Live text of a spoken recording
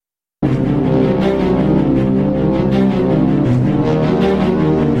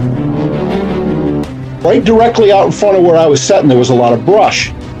Right directly out in front of where I was sitting, there was a lot of brush.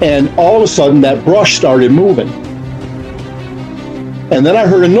 And all of a sudden, that brush started moving. And then I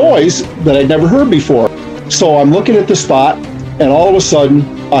heard a noise that I'd never heard before. So I'm looking at the spot, and all of a sudden,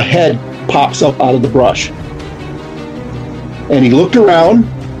 a head pops up out of the brush. And he looked around,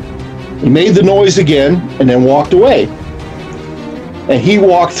 he made the noise again, and then walked away. And he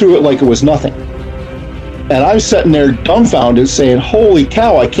walked through it like it was nothing. And I'm sitting there dumbfounded saying, holy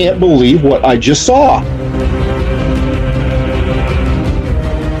cow, I can't believe what I just saw.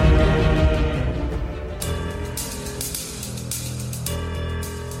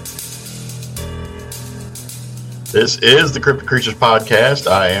 This is the Cryptic Creatures Podcast.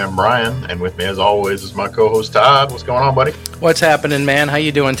 I am Brian, and with me as always is my co-host Todd. What's going on, buddy? What's happening, man? How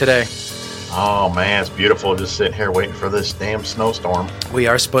you doing today? Oh, man, it's beautiful just sitting here waiting for this damn snowstorm. We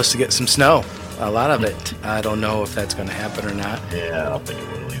are supposed to get some snow. A lot of it. I don't know if that's going to happen or not. Yeah, I don't think it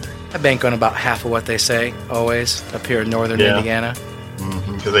will either. I bank on about half of what they say, always, up here in northern Indiana.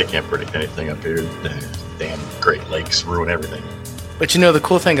 Because they can't predict anything up here. The damn Great Lakes ruin everything. But you know, the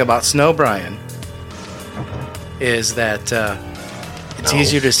cool thing about snow, Brian, is that it's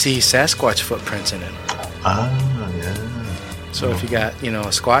easier to see Sasquatch footprints in it. Yeah. So if you got,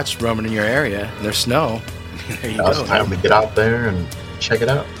 a Squatch roaming in your area and there's snow, there you go. It's time to get out there and check it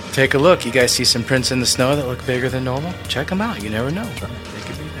out. Take a look. You guys see some prints in the snow that look bigger than normal? Check them out. You never know. They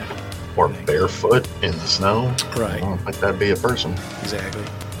could be there. Or barefoot in the snow. Right. I don't think that'd be a person. Exactly.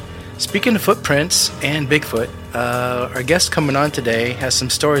 Speaking of footprints and Bigfoot, our guest coming on today has some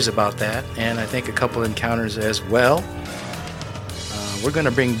stories about that, and I think a couple encounters as well. We're going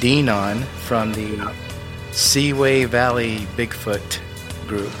to bring Dean on from the Seaway Valley Bigfoot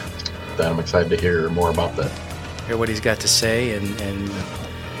group. I'm excited to hear more about that. Hear what he's got to say and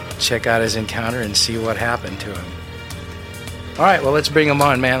check out his encounter and see what happened to him. All right, well, let's bring him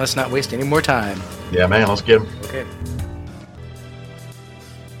on, man. Let's not waste any more time. Yeah, man, let's get him. Okay.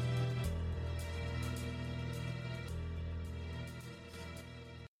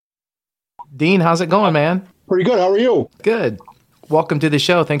 Dean, how's it going, man? Pretty good. How are you? Good. Welcome to the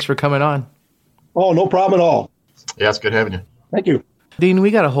show. Thanks for coming on. Oh, no problem at all. Yeah, it's good having you. Thank you. Dean,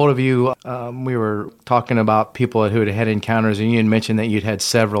 we got a hold of you. We were talking about people who had encounters, and you had mentioned that you'd had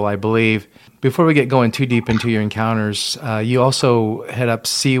several, I believe. Before we get going too deep into your encounters, you also head up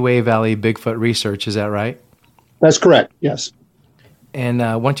Seaway Valley Bigfoot Research. Is that right? That's correct, yes. And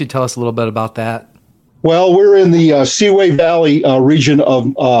why don't you tell us a little bit about that? Well, we're in the Seaway Valley region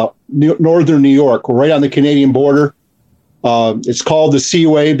of northern New York. We're right on the Canadian border. It's called the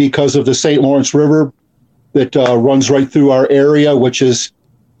Seaway because of the St. Lawrence River that runs right through our area, which is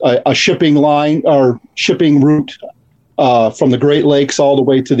a shipping line or shipping route from the Great Lakes all the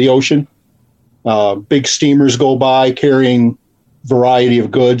way to the ocean. Big steamers go by carrying variety of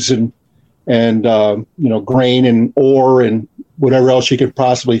goods and grain and ore and whatever else you could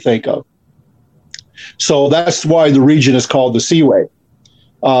possibly think of. So that's why the region is called the Seaway.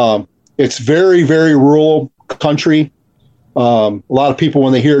 It's very, very rural country. A lot of people,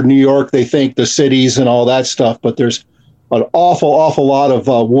 when they hear New York, they think the cities and all that stuff, but there's an awful lot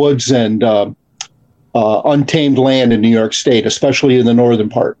of woods and untamed land in New York State, especially in the northern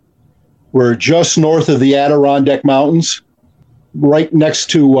part. We're just north of the Adirondack Mountains, right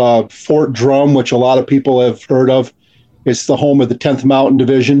next to Fort Drum, which a lot of people have heard of. It's the home of the 10th Mountain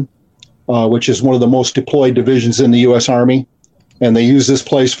Division, which is one of the most deployed divisions in the U.S. Army. And they use this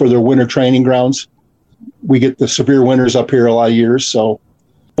place for their winter training grounds. We get the severe winters up here a lot of years. So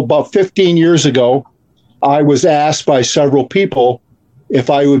about 15 years ago, I was asked by several people if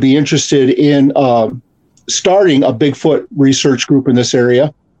I would be interested in starting a Bigfoot research group in this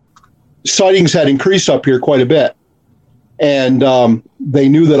area. Sightings had increased up here quite a bit. And they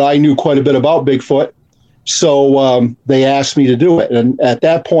knew that I knew quite a bit about Bigfoot. So they asked me to do it. And at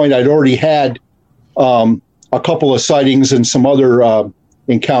that point, I'd already had a couple of sightings and some other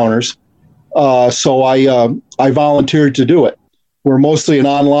encounters. So I volunteered to do it. We're mostly an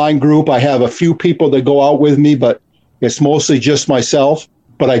online group. I have a few people that go out with me, but it's mostly just myself.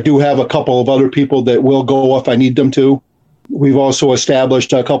 But I do have a couple of other people that will go if I need them to. We've also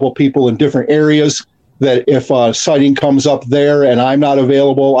established a couple of people in different areas that if a sighting comes up there and I'm not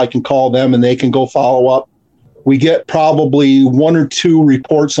available, I can call them and they can go follow up. We get probably 1 or 2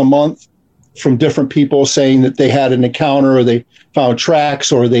 reports a month from different people saying that they had an encounter or they found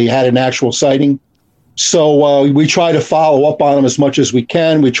tracks or they had an actual sighting. So we try to follow up on them as much as we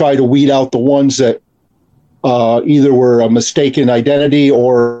can. We try to weed out the ones that either were a mistaken identity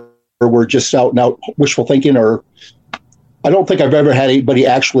or were just out and out wishful thinking. Or I don't think I've ever had anybody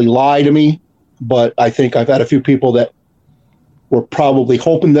actually lie to me, but I think I've had a few people that were probably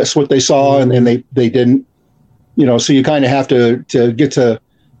hoping that's what they saw, and they didn't. So you kind of have to get to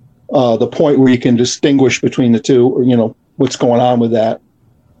the point where you can distinguish between the two, or what's going on with that.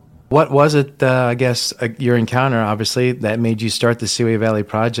 What was it, I guess, your encounter, obviously, that made you start the Seaway Valley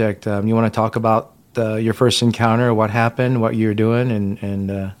Project? You want to talk about your first encounter, what happened, what you were doing,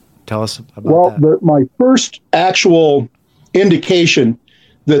 and tell us about that. My first actual indication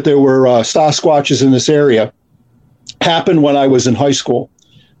that there were Sasquatches in this area happened when I was in high school.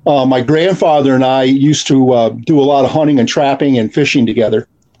 My grandfather and I used to do a lot of hunting and trapping and fishing together.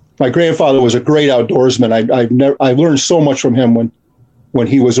 My grandfather was a great outdoorsman. I learned so much from him when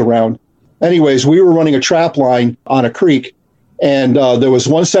he was around. Anyways, we were running a trap line on a creek, and there was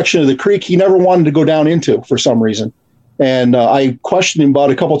one section of the creek he never wanted to go down into for some reason. And I questioned him about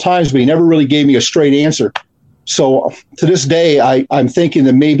it a couple of times, but he never really gave me a straight answer. So to this day, I'm thinking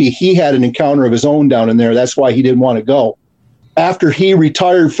that maybe he had an encounter of his own down in there. That's why he didn't want to go. After he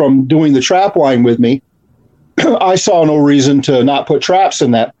retired from doing the trap line with me, I saw no reason to not put traps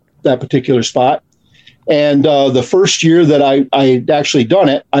in that particular spot. And the first year that I actually done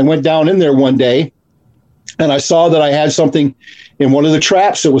it, I went down in there one day and I saw that I had something in one of the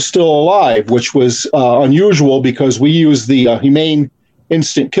traps that was still alive, which was unusual because we used the humane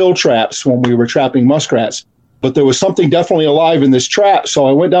instant kill traps when we were trapping muskrats. But there was something definitely alive in this trap. So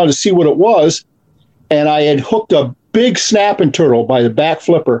I went down to see what it was, and I had hooked a big snapping turtle by the back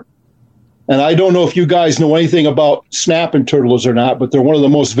flipper. And I don't know if you guys know anything about snapping turtles or not, but they're one of the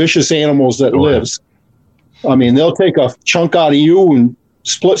most vicious animals that lives. I mean, they'll take a chunk out of you in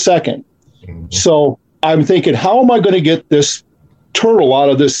split second. Mm-hmm. So I'm thinking, how am I going to get this turtle out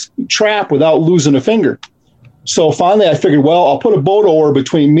of this trap without losing a finger? So finally I figured, well, I'll put a boat oar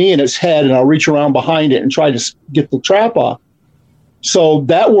between me and its head, and I'll reach around behind it and try to get the trap off. So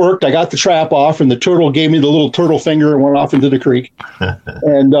that worked. I got the trap off, and the turtle gave me the little turtle finger and went off into the creek.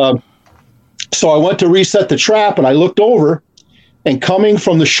 And so I went to reset the trap, and I looked over, and coming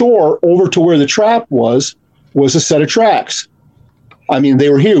from the shore over to where the trap was a set of tracks. I mean,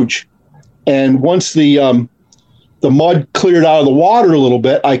 they were huge. And once the mud cleared out of the water a little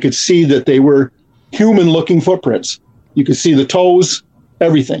bit, I could see that they were human-looking footprints. You could see the toes,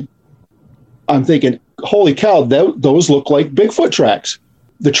 everything. I'm thinking, holy cow, those look like Bigfoot tracks.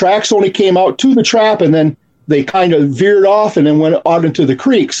 The tracks only came out to the trap, and then they kind of veered off and then went out into the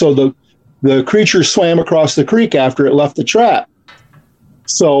creek. So the creature swam across the creek after it left the trap.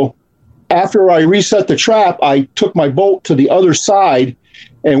 So after I reset the trap, I took my boat to the other side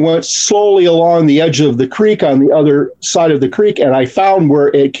and went slowly along the edge of the creek on the other side of the creek, and I found where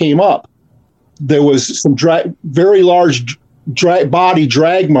it came up. There was some very large body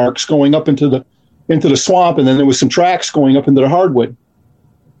drag marks going up into the swamp, and then there was some tracks going up into the hardwood.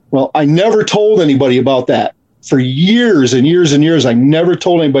 Well, I never told anybody about that. For years and years and years, I never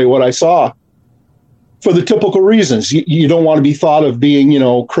told anybody what I saw, for the typical reasons. You don't want to be thought of being,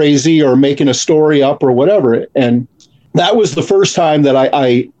 crazy or making a story up or whatever. And that was the first time that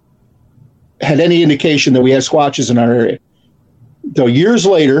I had any indication that we had squatches in our area. So years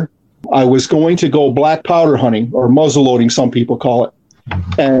later, I was going to go black powder hunting, or muzzle loading, some people call it.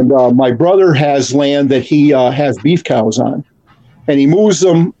 And my brother has land that he has beef cows on, and he moves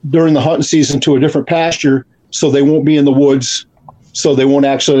them during the hunting season to a different pasture so they won't be in the woods, so they won't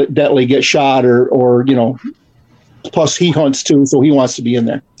accidentally get shot or plus he hunts too, so he wants to be in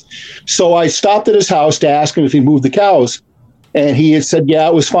there. So I stopped at his house to ask him if he moved the cows, and he had said, yeah,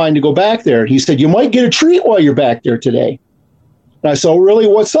 it was fine to go back there. He said, you might get a treat while you're back there today. And I said, oh, really,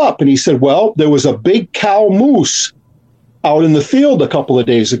 what's up? And he said, well, there was a big cow moose out in the field a couple of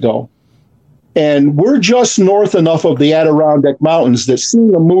days ago. And we're just north enough of the Adirondack Mountains that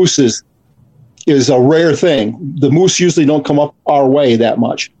seeing a moose is a rare thing. The moose usually don't come up our way that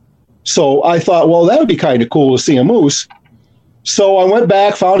much. So I thought, well, that would be kind of cool to see a moose. So I went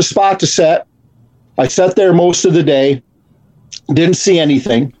back, found a spot to set. I sat there most of the day, didn't see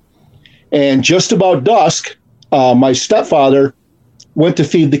anything. And just about dusk, my stepfather went to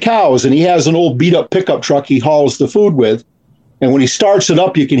feed the cows, and he has an old beat up pickup truck he hauls the food with. And when he starts it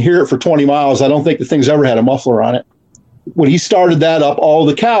up, you can hear it for 20 miles. I don't think the thing's ever had a muffler on it. When he started that up, all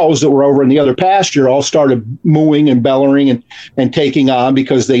the cows that were over in the other pasture all started mooing and bellowing and taking on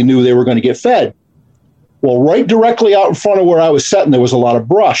because they knew they were going to get fed. Well, right directly out in front of where I was sitting, there was a lot of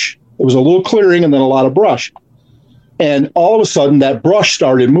brush. There was a little clearing and then a lot of brush. And all of a sudden, that brush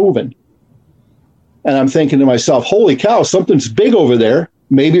started moving. And I'm thinking to myself, holy cow, something's big over there.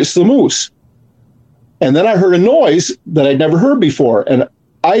 Maybe it's the moose. And then I heard a noise that I'd never heard before. And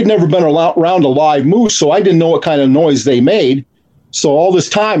I'd never been around a live moose, so I didn't know what kind of noise they made. So all this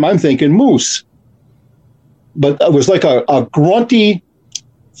time, I'm thinking moose. but it was like a grunty,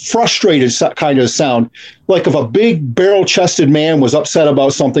 frustrated kind of sound, like if a big barrel-chested man was upset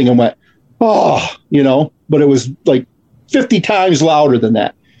about something and went, oh, but it was like 50 times louder than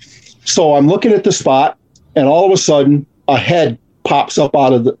that. So I'm looking at the spot, and all of a sudden a head pops up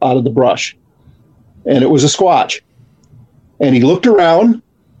out of the brush, and it was a squatch. And he looked around,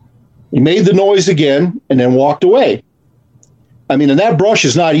 he made the noise again, and then walked away. I mean, and that brush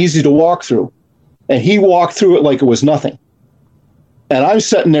is not easy to walk through. And he walked through it like it was nothing. And I'm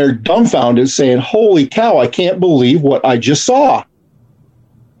sitting there dumbfounded saying, holy cow, I can't believe what I just saw.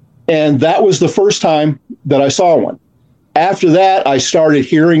 And that was the first time that I saw one. After that, I started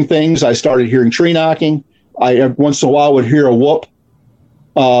hearing things. I started hearing tree knocking. I once in a while would hear a whoop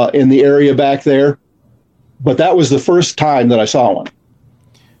in the area back there. But that was the first time that I saw one.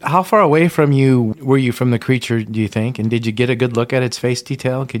 How far away from you were you from the creature, do you think? And did you get a good look at its face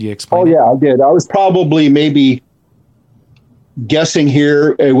detail? Could you explain? Oh, yeah, I did. I was probably maybe guessing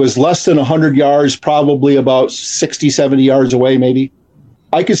here. It was less than 100 yards, probably about 60, 70 yards away, maybe.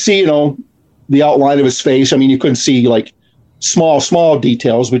 I could see, the outline of his face. I mean, you couldn't see like small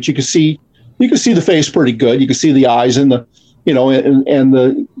details, but you could see the face pretty good. You could see the eyes and the, and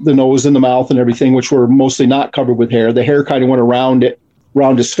the nose and the mouth and everything, which were mostly not covered with hair. The hair kind of went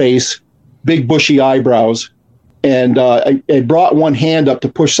around his face, big bushy eyebrows. And I brought one hand up to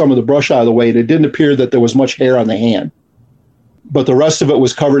push some of the brush out of the way. And it didn't appear that there was much hair on the hand, but the rest of it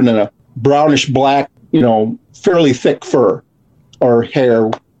was covered in a brownish black, fairly thick fur or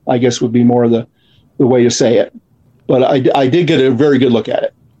hair, I guess would be more the way to say it. But I did get a very good look at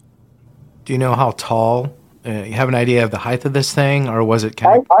it. Do you know how tall? You have an idea of the height of this thing, or was it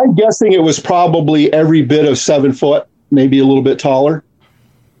kind of... I'm guessing it was probably every bit of 7 foot, maybe a little bit taller,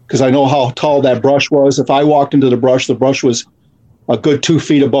 because I know how tall that brush was. If I walked into the brush was a good 2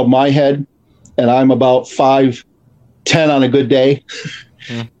 feet above my head, and I'm about 5'10" on a good day.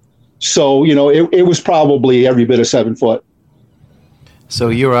 Hmm. So, it was probably every bit of 7 foot. So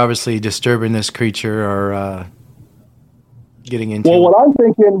you were obviously disturbing this creature or getting into... Well, what I'm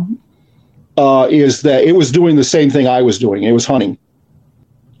thinking is that it was doing the same thing I was doing. It was hunting.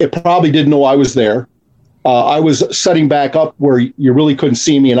 It probably didn't know I was there. I was setting back up where you really couldn't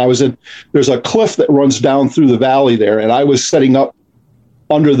see me, and there's a cliff that runs down through the valley there, and I was setting up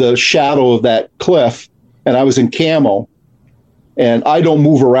under the shadow of that cliff, and I was in camo, and I don't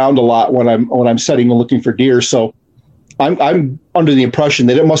move around a lot when I'm setting and looking for deer, so I'm under the impression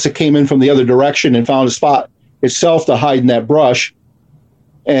that it must have came in from the other direction and found a spot itself to hide in that brush,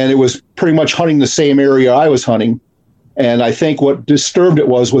 and it was pretty much hunting the same area I was hunting. And I think what disturbed it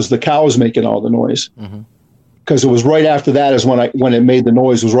was the cows making all the noise, because it was right after that is when it made the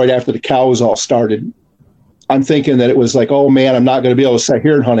noise, was right after the cows all started. I'm thinking that it was like, oh man, I'm not going to be able to sit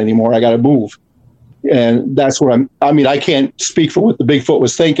here and hunt anymore. I got to move. And that's what I can't speak for what the Bigfoot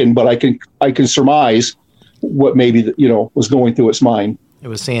was thinking, but I can surmise what maybe, was going through its mind. It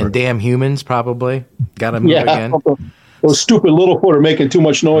was saying, damn humans, probably. Got to move again. Those stupid Littlefoot are making too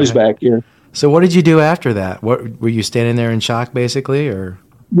much noise back here. So what did you do after that? What were you standing there in shock, basically, or?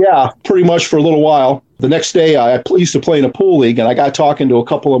 Yeah, pretty much for a little while. The next day, I used to play in a pool league, and I got talking to a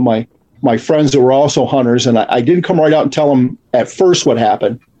couple of my friends that were also hunters, and I didn't come right out and tell them at first what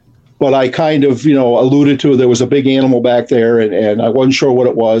happened, but I kind of, alluded to there was a big animal back there, and I wasn't sure what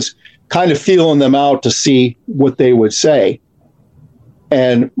it was, kind of feeling them out to see what they would say.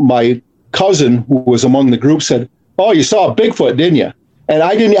 And my cousin, who was among the group, said, "Oh, you saw a Bigfoot, didn't you?" And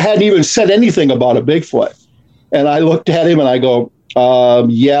I hadn't even said anything about a Bigfoot. And I looked at him and I go,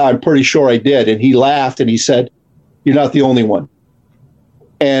 yeah, I'm pretty sure I did. And he laughed and he said, "You're not the only one."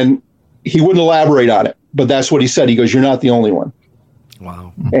 And he wouldn't elaborate on it, but that's what he said. He goes, "You're not the only one."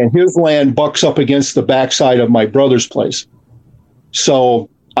 Wow. And his land bucks up against the backside of my brother's place. So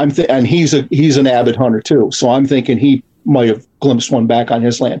and he's an avid hunter too. So I'm thinking he might have glimpsed one back on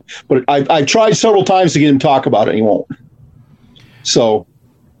his land. But I tried several times to get him to talk about it, and he won't. So,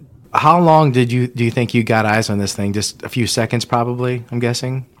 how long do you think you got eyes on this thing? Just a few seconds, probably, I'm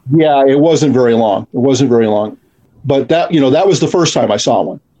guessing? Yeah, it wasn't very long. But that was the first time I saw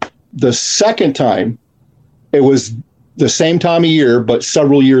one. The second time, it was the same time of year, but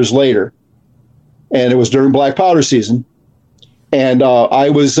several years later. And it was during black powder season. And I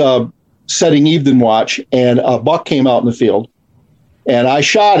was setting evening watch, and a buck came out in the field. And I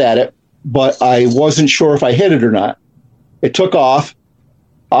shot at it, but I wasn't sure if I hit it or not. It took off.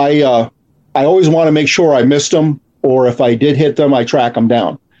 I always want to make sure I missed them, or if I did hit them, I track them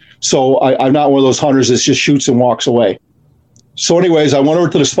down. So I'm not one of those hunters that just shoots and walks away. So anyways, I went over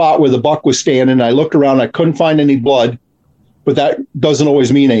to the spot where the buck was standing. I looked around. I couldn't find any blood, but that doesn't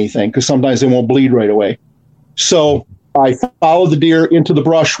always mean anything because sometimes they won't bleed right away. So I followed the deer into the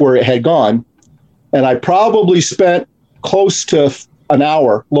brush where it had gone, and I probably spent close to an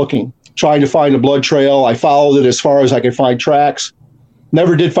hour looking, trying to find a blood trail. I followed it as far as I could find tracks.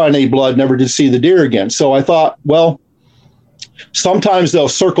 Never did find any blood, never did see the deer again. So I thought, well, sometimes they'll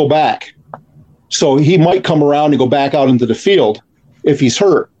circle back. So he might come around and go back out into the field if he's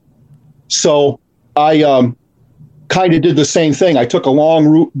hurt. So I kind of did the same thing. I took a long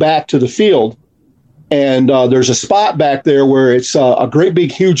route back to the field, and there's a spot back there where it's a great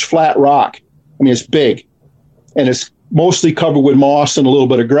big, huge flat rock. I mean, it's big, and it's mostly covered with moss and a little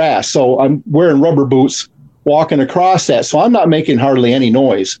bit of grass. So I'm wearing rubber boots walking across that. So I'm not making hardly any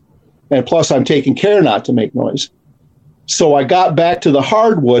noise. And plus I'm taking care not to make noise. So I got back to the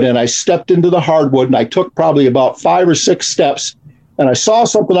hardwood, and I stepped into the hardwood, and I took probably about 5 or 6 steps, and I saw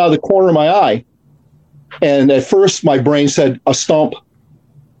something out of the corner of my eye. And at first my brain said a stump,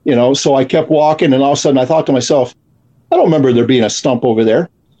 so I kept walking, and all of a sudden I thought to myself, I don't remember there being a stump over there.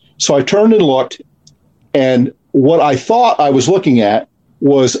 So I turned and looked, and what I thought I was looking at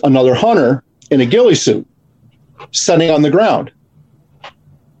was another hunter in a ghillie suit sitting on the ground.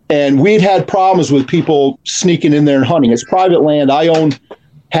 And we'd had problems with people sneaking in there and hunting. It's private land. I own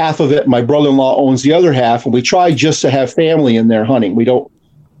half of it. My brother-in-law owns the other half. And we try just to have family in there hunting. We don't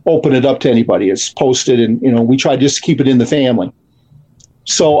open it up to anybody. It's posted, and, we try just to keep it in the family.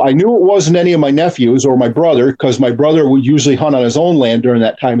 So I knew it wasn't any of my nephews or my brother, because my brother would usually hunt on his own land during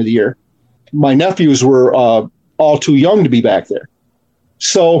that time of the year. My nephews were all too young to be back there.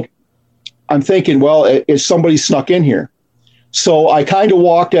 So I'm thinking, well, is somebody snuck in here? So I kind of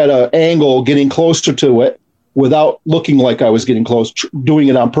walked at an angle, getting closer to it without looking like I was getting close, doing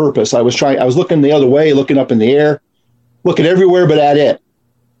it on purpose. I was looking the other way, looking up in the air, looking everywhere but at it.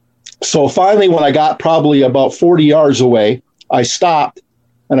 So finally, when I got probably about 40 yards away, I stopped,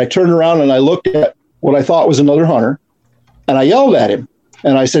 and I turned around and I looked at what I thought was another hunter, and I yelled at him,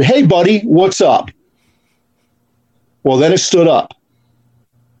 and I said, "Hey, buddy, what's up?" Well, then it stood up,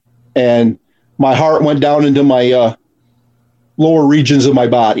 and my heart went down into my lower regions of my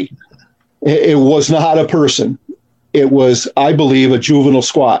body. It was not a person. It was, I believe, a juvenile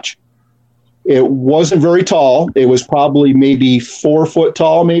squatch. It wasn't very tall. It was probably maybe 4 foot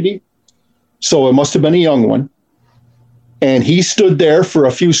tall, maybe. So it must have been a young one. And he stood there for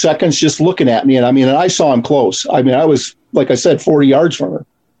a few seconds just looking at me. And I saw him close. I was, like I said, 40 yards from her.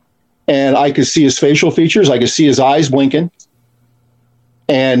 And I could see his facial features. I could see his eyes blinking.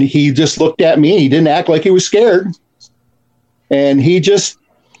 And he just looked at me. He didn't act like he was scared. And he just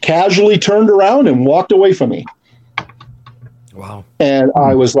casually turned around and walked away from me. Wow. And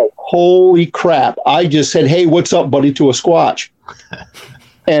I was like, holy crap. I just said, "Hey, what's up, buddy," to a squatch.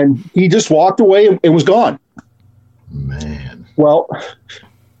 And he just walked away and was gone. Man. Well,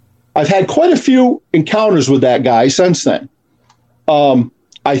 I've had quite a few encounters with that guy since then.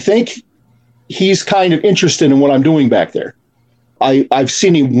 I think he's kind of interested in what I'm doing back there. I've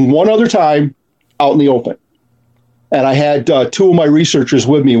seen him one other time out in the open. And I had 2 of my researchers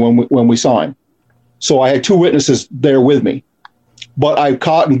with me when we saw him. So I had 2 witnesses there with me. But I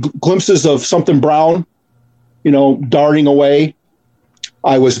caught glimpses of something brown, darting away.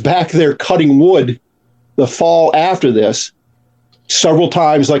 I was back there cutting wood the fall after this. Several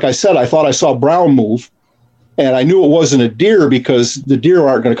times, like I said, I thought I saw brown move. And I knew it wasn't a deer, because the deer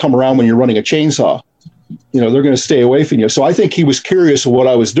aren't going to come around when you're running a chainsaw. They're going to stay away from you. So I think he was curious of what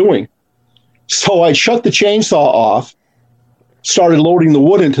I was doing. So I shut the chainsaw off, started loading the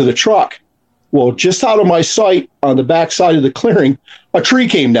wood into the truck. Well, just out of my sight on the back side of the clearing, a tree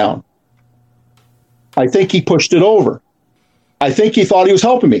came down. I think he pushed it over. I think he thought he was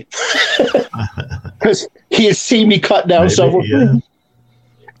helping me, because he had seen me cut down several trees.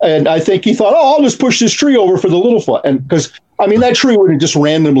 And I think he thought, I'll just push this tree over for the Littlefoot. And because, that tree would have just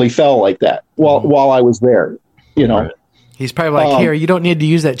randomly fell like that while I was there, Right. He's probably like, "Here, you don't need to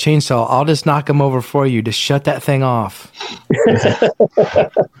use that chainsaw. I'll just knock him over for you. Just shut that thing off."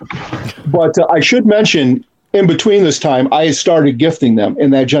 But I should mention, in between this time, I had started gifting them in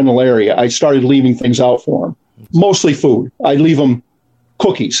that general area. I started leaving things out for them, mostly food. I'd leave them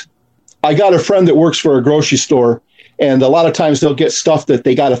cookies. I got a friend that works for a grocery store, and a lot of times they'll get stuff that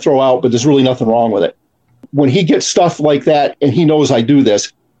they got to throw out, but there's really nothing wrong with it. When he gets stuff like that, and he knows I do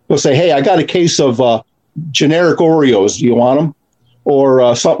this, he'll say, "Hey, I got a case of generic Oreos. Do you want them?"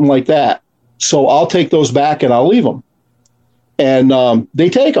 Or something like that. So I'll take those back and I'll leave them. And they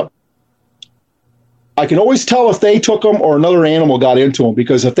take them. I can always tell if they took them or another animal got into them,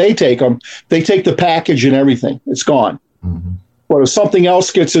 because if they take them, they take the package and everything. It's gone. Mm-hmm. But if something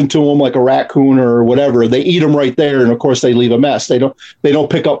else gets into them, like a raccoon or whatever, they eat them right there, and of course they leave a mess. They don't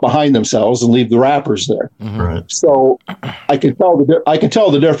pick up behind themselves and leave the wrappers there. Mm-hmm. Right. So I can tell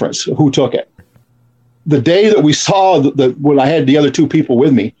the difference who took it. The day that we saw when I had the other two people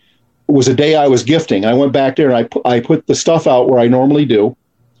with me was a day I was gifting. I went back there and I put the stuff out where I normally do,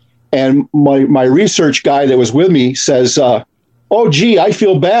 and my research guy that was with me says, "Oh, gee, I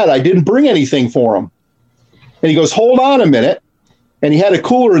feel bad. I didn't bring anything for him." And he goes, "Hold on a minute." And he had a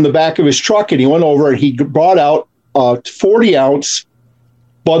cooler in the back of his truck, and he went over and he brought out a 40-ounce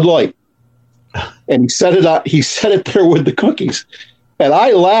Bud Light, and he set it out. He set it there with the cookies, and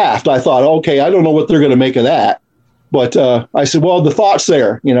I laughed. I thought, okay, I don't know what they're going to make of that, but I said, well, the thought's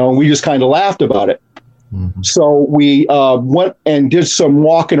there, and we just kind of laughed about it. Mm-hmm. So we went and did some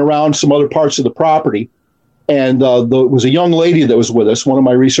walking around some other parts of the property, and there was a young lady that was with us, one of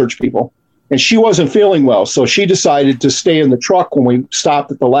my research people. And she wasn't feeling well, so she decided to stay in the truck when we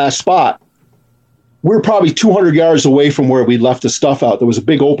stopped at the last spot. We were probably 200 yards away from where we left the stuff out. There was a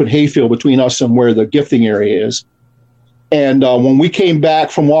big open hayfield between us and where the gifting area is. And when we came back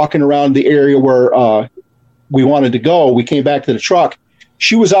from walking around the area where we wanted to go, we came back to the truck.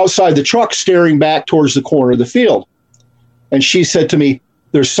 She was outside the truck staring back towards the corner of the field. And she said to me,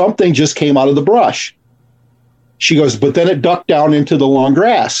 "There's something just came out of the brush." She goes, "But then it ducked down into the long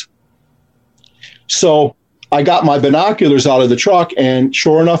grass." So I got my binoculars out of the truck, and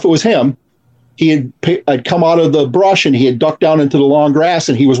sure enough, it was him. He had come out of the brush, and he had ducked down into the long grass,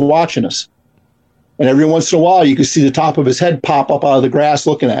 and he was watching us. And every once in a while, you could see the top of his head pop up out of the grass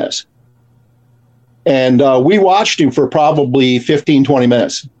looking at us. And we watched him for probably 15, 20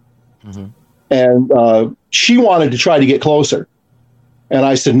 minutes. Mm-hmm. And she wanted to try to get closer. And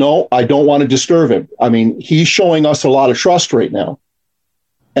I said, no, I don't want to disturb him. I mean, he's showing us a lot of trust right now.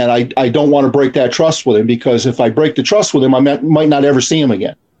 And I don't want to break that trust with him, because if I break the trust with him, I might not ever see him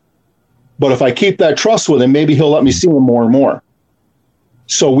again. But if I keep that trust with him, maybe he'll let me see him more and more.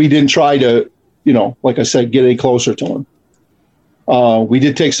 So we didn't try to, like I said, get any closer to him. We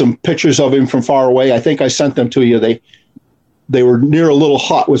did take some pictures of him from far away. I think I sent them to you. They were near a little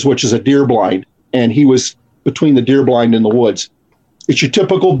hut, which is a deer blind, and he was between the deer blind and the woods. It's your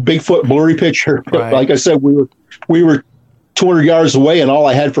typical Bigfoot blurry picture. Right. Like I said, we were 200 yards away, and all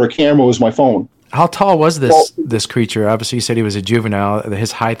I had for a camera was my phone. How tall was this creature? Obviously, you said he was a juvenile.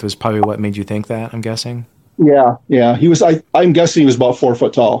 His height was probably what made you think that, I'm guessing? Yeah. He was. I'm guessing he was about 4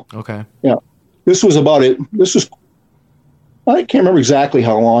 foot tall. Okay. Yeah. This was about it. I can't remember exactly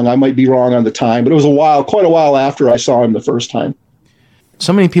how long. I might be wrong on the time, but it was quite a while after I saw him the first time.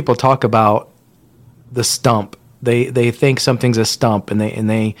 So many people talk about the stump. They think something's a stump, and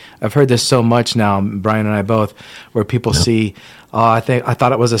they I've heard this so much now, Brian and I both, where people see, I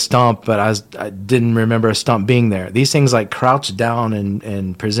thought it was a stump, but I didn't remember a stump being there. These things like crouch down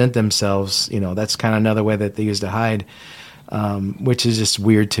and present themselves. That's kind of another way that they use to hide, which is just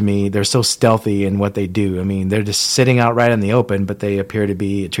weird to me. They're so stealthy in what they do. I mean, they're just sitting out right in the open, but they appear to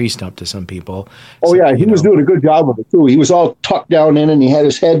be a tree stump to some people. Oh, so, yeah, he was doing a good job of it too. He was all tucked down in, and he had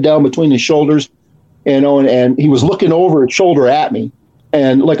his head down between his shoulders. And he was looking over his shoulder at me.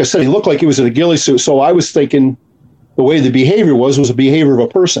 And like I said, he looked like he was in a ghillie suit. So I was thinking the way the behavior was a behavior of a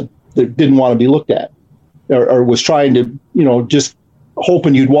person that didn't want to be looked at, or was trying to, just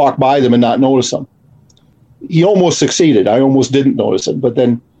hoping you'd walk by them and not notice them. He almost succeeded. I almost didn't notice it. But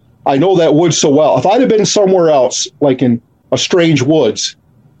then I know that woods so well. If I'd have been somewhere else, like in a strange woods,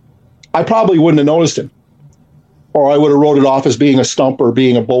 I probably wouldn't have noticed him. Or I would have wrote it off as being a stump or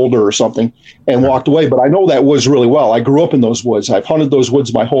being a boulder or something and walked away. But I know that woods really well. I grew up in those woods. I've hunted those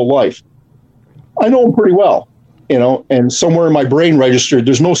woods my whole life. I know them pretty well, and somewhere in my brain registered,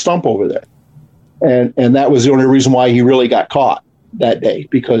 there's no stump over there. And that was the only reason why he really got caught that day,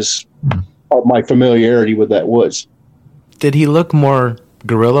 because of my familiarity with that woods. Did he look more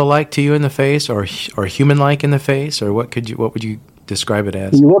gorilla-like to you in the face, or human-like in the face, or what would you describe it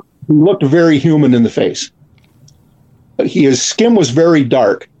as? He looked very human in the face. His skin was very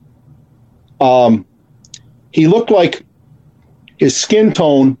dark. He looked like his skin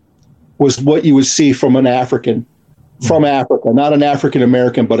tone was what you would see from an African from Africa, not an African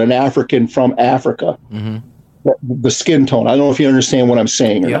American, but an African from Africa. Mm-hmm. The skin tone. I don't know if you understand what I'm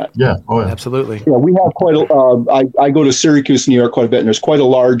saying or not. Yeah. Oh, yeah. Absolutely. Yeah, we have quite a. I go to Syracuse, New York, quite a bit, and there's quite a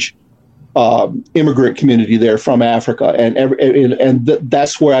large immigrant community there from Africa, and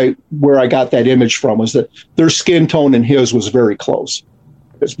that's where I got that image from, was that their skin tone and his was very close.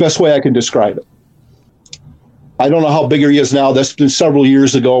 It's the best way I can describe it. I don't know how big he is now. That's been several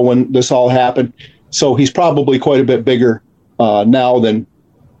years ago when this all happened, so he's probably quite a bit bigger now than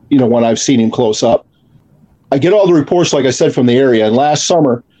when I've seen him close up. I get all the reports, like I said, from the area. And last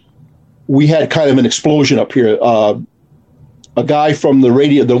summer, we had kind of an explosion up here. A guy from the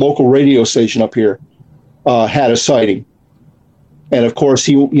local radio station up here, had a sighting. And of course,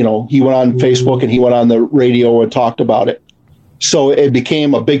 he went on Facebook and he went on the radio and talked about it. So it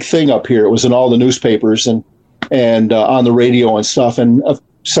became a big thing up here. It was in all the newspapers and on the radio and stuff. And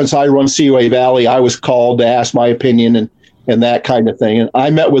since I run Seaway Valley, I was called to ask my opinion and that kind of thing. And I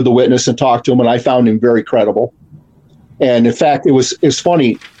met with the witness and talked to him, and I found him very credible. And in fact, it's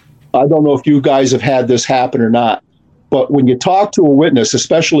funny. I don't know if you guys have had this happen or not, but when you talk to a witness,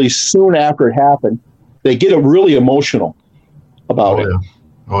 especially soon after it happened, they get really emotional about it.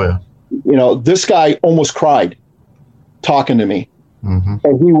 Oh, yeah. This guy almost cried talking to me. Mm-hmm.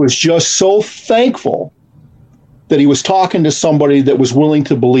 And he was just so thankful that he was talking to somebody that was willing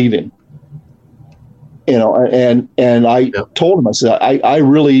to believe him. And I told him, I said, I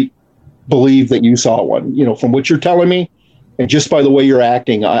really believe that you saw one, from what you're telling me. And just by the way you're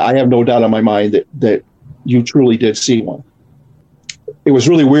acting, I have no doubt in my mind that you truly did see one. It was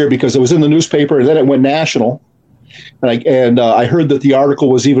really weird because it was in the newspaper and then it went national. And I heard that the article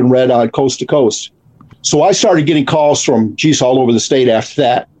was even read on Coast to Coast. So I started getting calls from all over the state after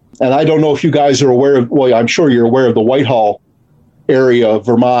that. And I don't know if you guys are aware of, well, I'm sure you're aware of the Whitehall area of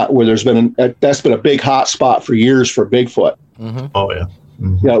Vermont, where that's been a big hot spot for years for Bigfoot. Mm-hmm. Oh, yeah.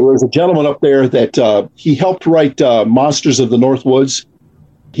 Mm-hmm. Yeah, there's a gentleman up there that he helped write Monsters of the North Woods.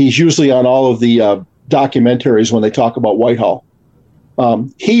 He's usually on all of the documentaries when they talk about Whitehall.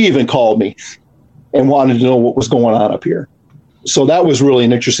 He even called me and wanted to know what was going on up here. So that was really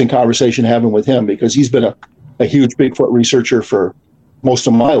an interesting conversation having with him, because he's been a huge Bigfoot researcher for most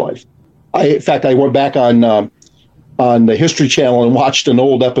of my life. In fact, I went back on the History Channel and watched an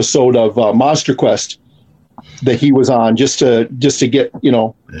old episode of Monster Quest that he was on just to get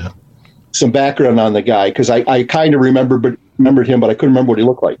some background on the guy, because I kind of remembered him, but I couldn't remember what he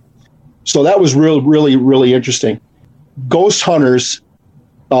looked like. So that was really, really interesting. Ghost Hunters,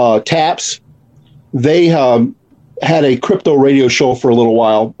 TAPS, they had a crypto radio show for a little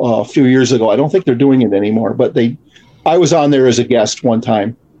while a few years ago. I don't think they're doing it anymore, but I was on there as a guest one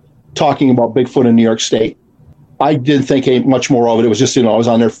time talking about Bigfoot in New York State. I didn't think much more of it. It was just, I was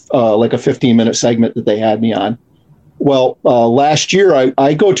on there like a 15-minute segment that they had me on. Well, last year,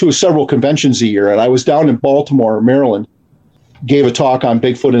 I go to several conventions a year, and I was down in Baltimore, Maryland, gave a talk on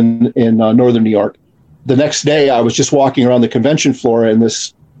Bigfoot in northern New York. The next day, I was just walking around the convention floor, and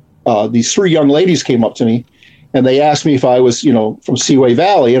these three young ladies came up to me, and they asked me if I was, from Seaway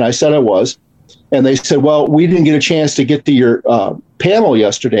Valley, and I said I was. And they said, well, we didn't get a chance to get to your panel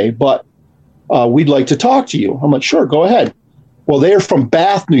yesterday, but we'd like to talk to you. I'm like, sure, go ahead. Well, they're from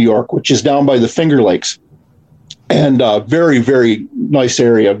Bath, New York, which is down by the Finger Lakes. And very, very nice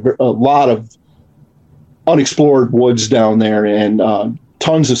area. A lot of unexplored woods down there, and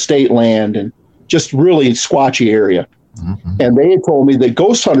tons of state land, and just really squatchy area. Mm-hmm. And they had told me that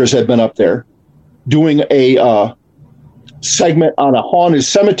Ghost Hunters had been up there doing a segment on a haunted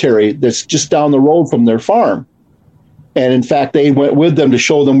cemetery that's just down the road from their farm. And in fact, they went with them to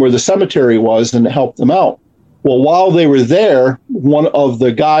show them where the cemetery was and to help them out. Well, while they were there, one of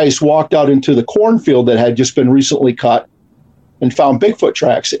the guys walked out into the cornfield that had just been recently cut and found Bigfoot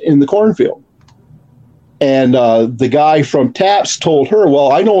tracks in the cornfield. And the guy from TAPS told her,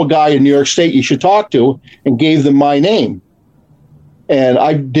 well, I know a guy in New York State you should talk to, and gave them my name. And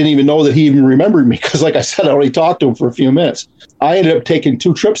I didn't even know that he even remembered me, because, like I said, I only talked to him for a few minutes. I ended up taking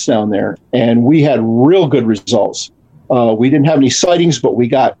 2 trips down there, and we had real good results. We didn't have any sightings, but we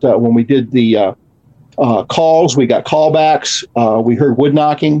got, when we did the calls, we got callbacks. We heard wood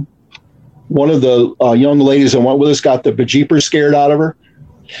knocking. One of the young ladies that went with us got the bejeepers scared out of her,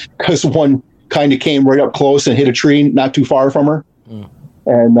 because one kind of came right up close and hit a tree not too far from her. Mm.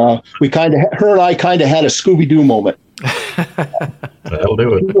 And her and I kind of had a Scooby-Doo moment. That'll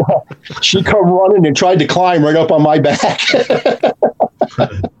do it. She come running and tried to climb right up on my back.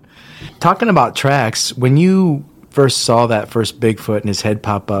 Talking about tracks, when you first saw that first Bigfoot and his head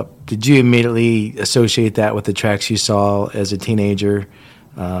pop up, did you immediately associate that with the tracks you saw as a teenager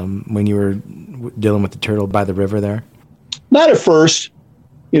when you were dealing with the turtle by the river there? Not at first.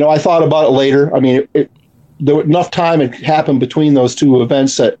 I thought about it later. I mean, there was enough time had happened between those two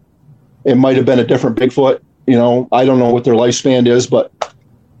events that it might have been a different Bigfoot. I don't know what their lifespan is, but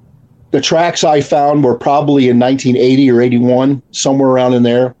the tracks I found were probably in 1980 or 81, somewhere around in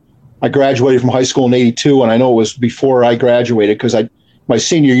there. I graduated from high school in 82, and I know it was before I graduated, because my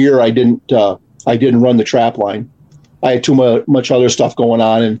senior year I didn't run the trap line. I had too much other stuff going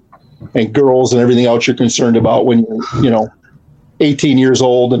on, and girls and everything else you're concerned about when you're 18 years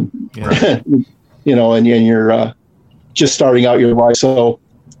old, and and you're just starting out your life. So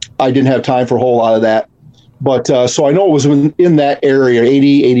I didn't have time for a whole lot of that. But so I know it was in that area,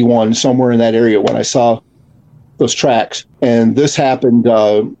 80, 81, somewhere in that area when I saw those tracks. And this happened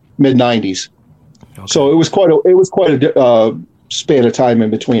mid 90s. Okay. So it was quite a span of time in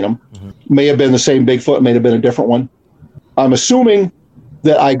between them. Mm-hmm. May have been the same Bigfoot, may have been a different one. I'm assuming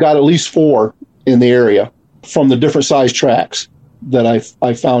that I got at least 4 in the area from the different size tracks that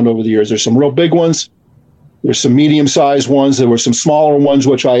I found over the years. There's some real big ones. There's some medium-sized ones. There were some smaller ones,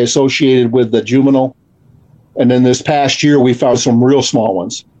 which I associated with the juvenile. And then this past year, we found some real small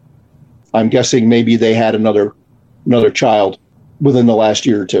ones. I'm guessing maybe they had another child within the last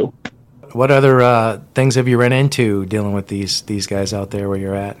year or two. What other things have you run into dealing with these guys out there where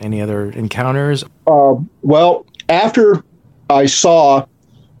you're at? Any other encounters? Well, after I saw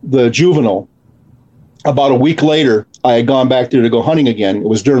the juvenile, about a week later, I had gone back there to go hunting again. It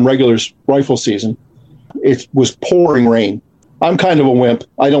was during regular rifle season. It was pouring rain. I'm kind of a wimp.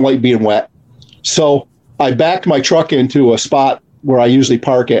 I don't like being wet. So I backed my truck into a spot where I usually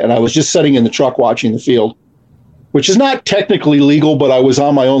park it, and I was just sitting in the truck watching the field, which is not technically legal, but I was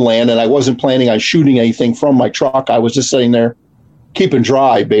on my own land, and I wasn't planning on shooting anything from my truck. I was just sitting there keeping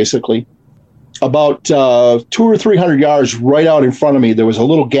dry, basically. About 200 or 300 yards right out in front of me, there was a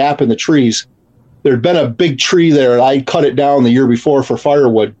little gap in the trees. There had been a big tree there, and I cut it down the year before for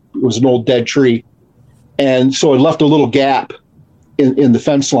firewood. It was an old dead tree. And so it left a little gap in the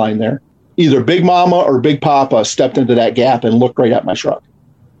fence line there. Either Big Mama or Big Papa stepped into that gap and looked right at my truck.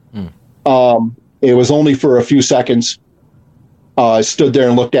 It was only for a few seconds. Stood there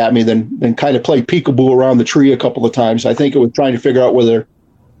and looked at me, then kind of played peekaboo around the tree a couple of times. I think it was trying to figure out whether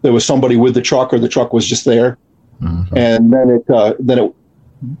there was somebody with the truck or the truck was just there. Mm-hmm. And then it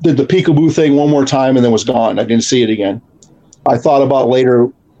did the peekaboo thing one more time and then was gone. I didn't see it again. I thought about later,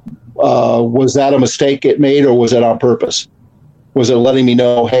 was that a mistake it made, or was it on purpose? Was it letting me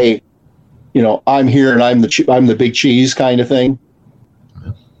know, hey, I'm here and I'm the big cheese kind of thing?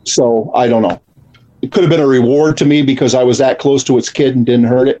 So I don't know. It could have been a reward to me because I was that close to its kid and didn't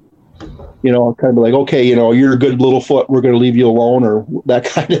hurt it. Kind of like, okay, you're a good little foot. We're going to leave you alone, or that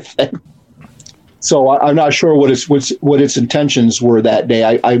kind of thing. So I'm not sure what its intentions were that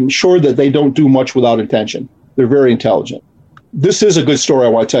day. I'm sure that they don't do much without intention. They're very intelligent. This is a good story I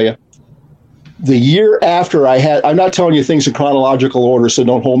want to tell you. The year after I'm not telling you things in chronological order, so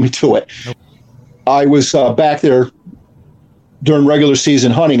don't hold me to it. Nope. I was back there during regular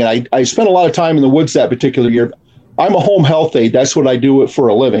season hunting, and I spent a lot of time in the woods that particular year. I'm a home health aide. That's what I do for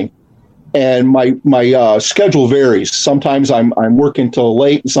a living. And my schedule varies. Sometimes I'm working till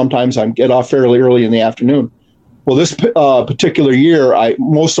late, and sometimes I get off fairly early in the afternoon. Well, this particular year,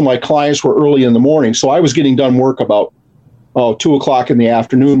 most of my clients were early in the morning, so I was getting done work about 2 o'clock in the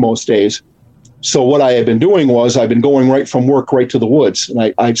afternoon most days. So what I had been doing was I've been going right from work right to the woods,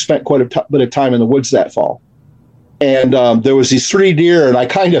 and I'd spent quite a bit of time in the woods that fall. And there was these 3 deer, and I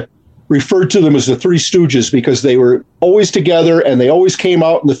kind of referred to them as the 3 Stooges because they were always together, and they always came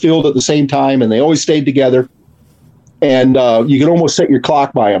out in the field at the same time, and they always stayed together. And you could almost set your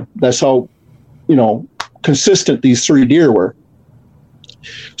clock by them. That's how, consistent these 3 deer were.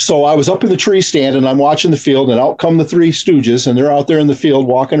 So I was up in the tree stand, and I'm watching the field, and out come the 3 Stooges, and they're out there in the field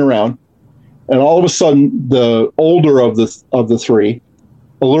walking around. And all of a sudden, the older of the 3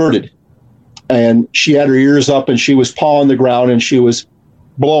 alerted, and she had her ears up, and she was pawing the ground, and she was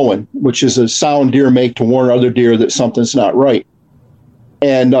blowing, which is a sound deer make to warn other deer that something's not right.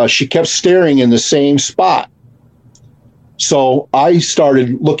 And she kept staring in the same spot. So I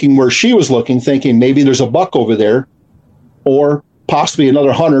started looking where she was looking, thinking maybe there's a buck over there, or possibly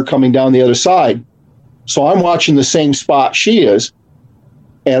another hunter coming down the other side. So I'm watching the same spot she is.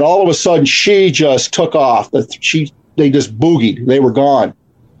 And all of a sudden, she just took off. They just boogied. They were gone.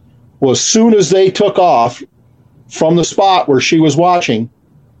 Well, as soon as they took off from the spot where she was watching,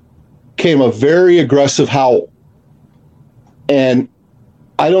 came a very aggressive howl. And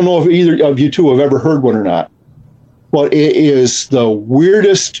I don't know if either of you two have ever heard one or not, but it is the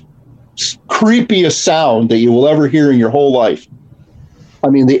weirdest, creepiest sound that you will ever hear in your whole life. I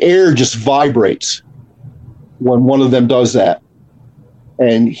mean, the air just vibrates when one of them does that.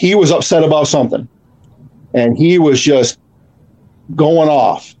 And he was upset about something, and he was just going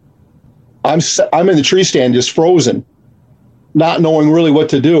off. I'm in the tree stand, just frozen, not knowing really what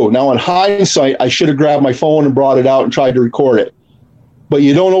to do. Now, in hindsight, I should have grabbed my phone and brought it out and tried to record it. But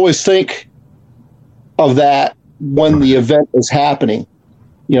you don't always think of that when the event is happening.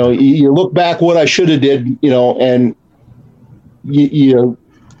 You look back what I should have did, and you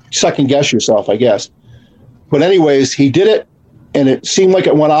second guess yourself, I guess. But anyways, he did it. And it seemed like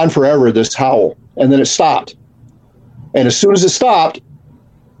it went on forever, this howl. and then it stopped. And as soon as it stopped,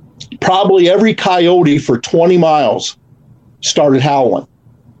 probably every coyote for 20 miles started howling.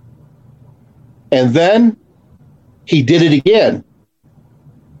 And then he did it again.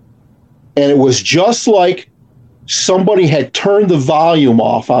 And it was just like somebody had turned the volume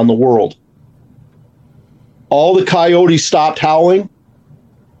off on the world. All the coyotes stopped howling.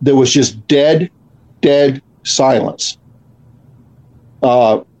 There was just dead silence.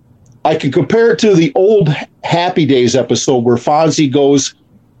 I can compare it to the old Happy Days episode where Fonzie goes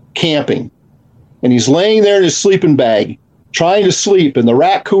camping and he's laying there in his sleeping bag trying to sleep, and the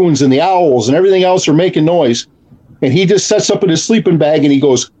raccoons and the owls and everything else are making noise, and he just sets up in his sleeping bag and he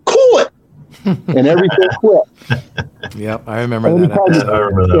goes, "Cool it," and everything quit. Yep, I remember that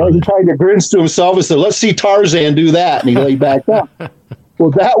episode. He kind of grins to himself and said, "Let's see Tarzan do that," and he laid back down.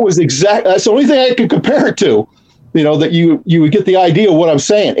 Well, that's the only thing I can compare it to. That you would get the idea of what I'm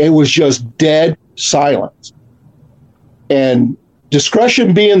saying. It was just dead silence. And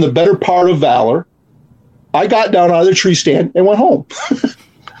discretion being the better part of valor, I got down out of the tree stand and went home.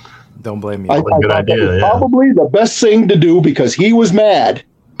 Don't blame me. Good idea. Probably the best thing to do because he was mad.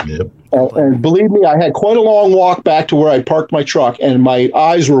 Yep. And believe me, I had quite a long walk back to where I parked my truck, and my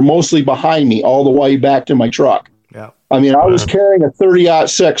eyes were mostly behind me all the way back to my truck. Yeah. I mean, I was carrying a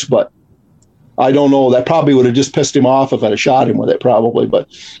 30-06, but I don't know. That probably would have just pissed him off if I'd have shot him with it, probably. But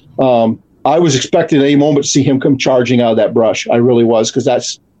I was expecting at any moment to see him come charging out of that brush. I really was, because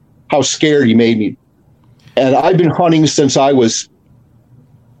that's how scared he made me. And I've been hunting since I was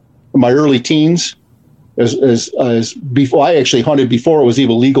in my early teens. As before, I actually hunted before it was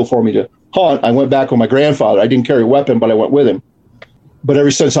even legal for me to hunt. I went back with my grandfather. I didn't carry a weapon, but I went with him. But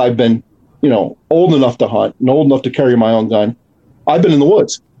ever since I've been, old enough to hunt and old enough to carry my own gun, I've been in the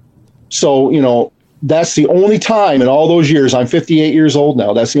woods. So, that's the only time in all those years, I'm 58 years old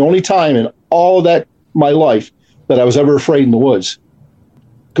now, that's the only time in all of that, my life, that I was ever afraid in the woods.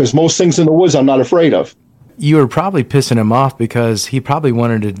 Because most things in the woods I'm not afraid of. You were probably pissing him off because he probably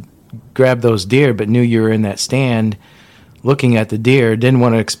wanted to grab those deer, but knew you were in that stand looking at the deer, didn't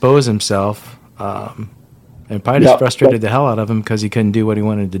want to expose himself, and probably just frustrated the hell out of him because he couldn't do what he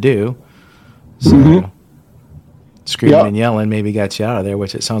wanted to do. So screaming and yelling maybe got you out of there,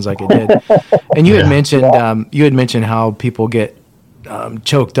 which it sounds like it did. And you had mentioned how people get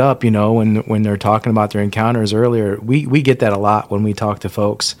choked up, when they're talking about their encounters earlier. We get that a lot when we talk to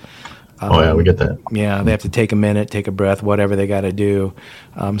folks. We get that. Yeah, they have to take a minute, take a breath, whatever they got to do.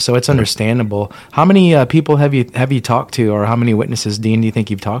 So it's understandable. How many people have you talked to, or how many witnesses, Dean, do you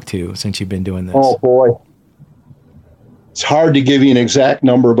think you've talked to since you've been doing this? Oh boy, it's hard to give you an exact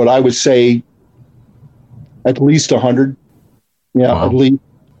number, but I would say at least 100. Yeah, wow. At least.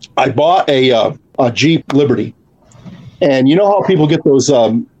 I bought a Jeep Liberty, and you know how people get those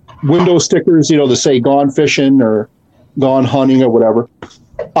window stickers, that say "Gone Fishing" or "Gone Hunting" or whatever.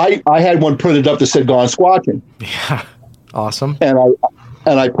 I had one printed up that said "Gone Squatching." Yeah, awesome.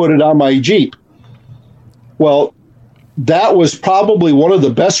 And I put it on my Jeep. Well, that was probably one of the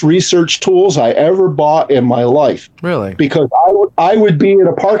best research tools I ever bought in my life. Really? Because I would be in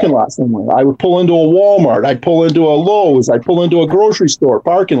a parking lot somewhere. I would pull into a Walmart. I'd pull into a Lowe's. I'd pull into a grocery store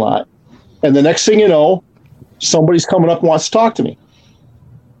parking lot. And the next thing you know, somebody's coming up and wants to talk to me.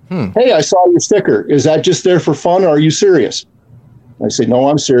 Hey, I saw your sticker. Is that just there for fun, or are you serious? I say, no,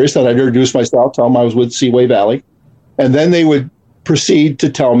 I'm serious. Then I'd introduce myself, tell them I was with Seaway Valley. And then they would proceed to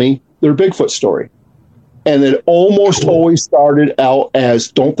tell me their Bigfoot story. And it almost always started out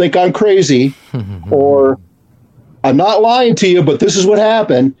as, don't think I'm crazy, or I'm not lying to you, but this is what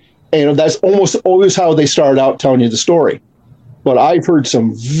happened. And that's almost always how they start out telling you the story. But I've heard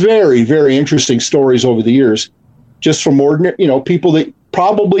some very, very interesting stories over the years, just from ordinary, people that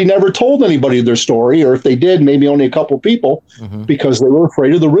probably never told anybody their story, or if they did, maybe only a couple people, because they were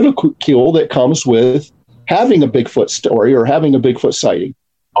afraid of the ridicule that comes with having a Bigfoot story or having a Bigfoot sighting.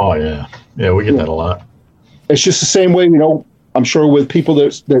 Oh yeah. Yeah. We get that a lot. It's just the same way, I'm sure with people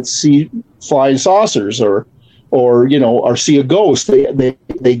that see flying saucers or see a ghost,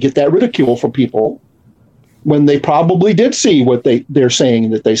 they get that ridicule from people when they probably did see what they're saying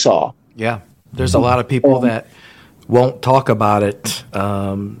that they saw. Yeah. There's a lot of people that won't talk about it.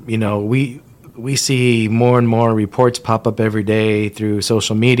 We see more and more reports pop up every day through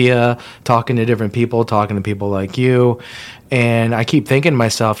social media, talking to different people, talking to people like you. And I keep thinking to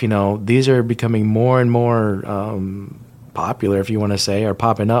myself, these are becoming more and more popular, if you want to say, or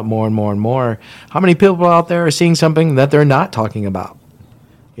popping up more and more and more. How many people out there are seeing something that they're not talking about?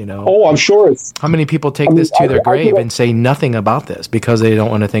 Oh, I'm sure. How many people take this to their grave and say nothing about this because they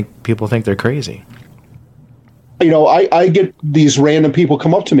don't want to people think they're crazy? I get these random people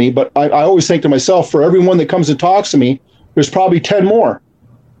come up to me, but I always think to myself, for everyone that comes and talks to me, there's probably 10 more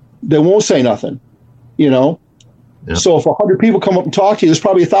that won't say nothing, Yep. So if 100 people come up and talk to you, there's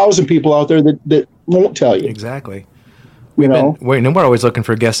probably 1,000 people out there that won't tell you. Exactly. We're always looking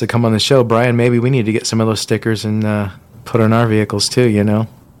for guests to come on the show. Brian, maybe we need to get some of those stickers and put on our vehicles too,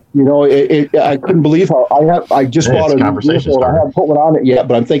 I couldn't believe how I just bought a vehicle. I haven't put one on it yet,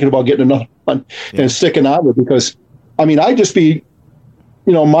 but I'm thinking about getting another one and sticking on it because, I'd just be,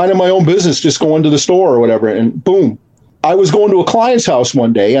 minding my own business, just going to the store or whatever, and boom. I was going to a client's house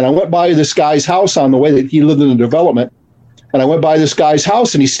one day, and I went by this guy's house on the way that he lived in the development, and I went by this guy's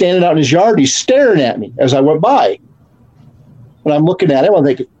house, and he's standing out in his yard, and he's staring at me as I went by. And I'm looking at him, I'm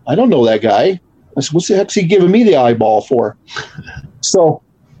thinking, I don't know that guy. I said, what the heck's he giving me the eyeball for? So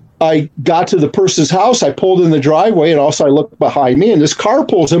I got to the person's house, I pulled in the driveway, and also I looked behind me, and this car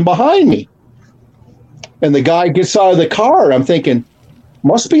pulls in behind me. And the guy gets out of the car, I'm thinking,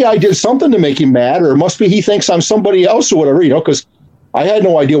 must be I did something to make him mad, or must be he thinks I'm somebody else or whatever, because I had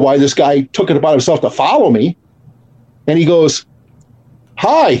no idea why this guy took it upon himself to follow me. And he goes,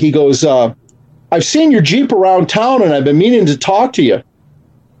 hi. He goes, I've seen your Jeep around town, and I've been meaning to talk to you.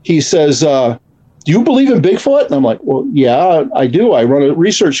 He says, do you believe in Bigfoot? And I'm like, well, yeah, I do. I run a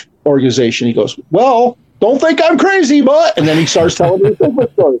research organization. He goes, well, don't think I'm crazy, but, and then he starts telling me a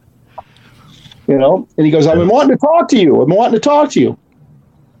Bigfoot story. And he goes, I've been wanting to talk to you.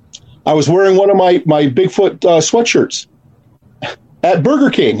 I was wearing one of my Bigfoot sweatshirts at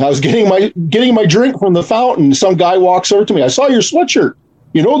Burger King. I was getting my drink from the fountain. Some guy walks over to me. I saw your sweatshirt.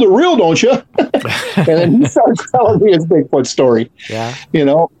 You know they're real, don't you? And then he starts telling me his Bigfoot story. Yeah.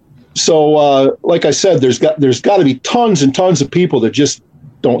 So like I said, there's got to be tons and tons of people that just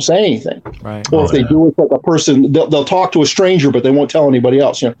don't say anything. Right. Or if they do, it's like a person. They'll talk to a stranger, but they won't tell anybody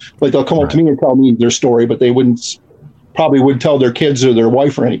else. Like they'll come up to me and tell me their story, but they probably wouldn't tell their kids or their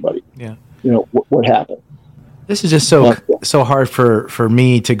wife or anybody. Yeah. What happened. This is just so hard for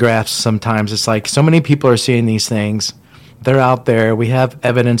me to grasp sometimes. It's like so many people are seeing these things. They're out there. We have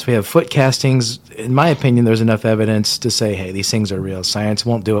evidence. We have foot castings. In my opinion, there's enough evidence to say, hey, these things are real. Science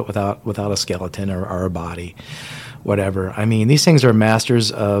won't do it without a skeleton or a body, whatever. These things are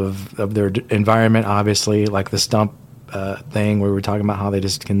masters of their environment, obviously, like the stump thing where we were talking about how they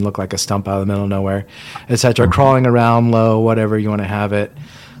just can look like a stump out of the middle of nowhere, etc. Crawling around low, whatever you want to have it.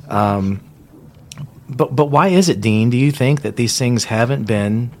 But why is it, Dean? Do you think that these things haven't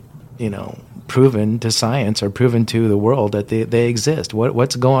been, proven to science or proven to the world that they exist?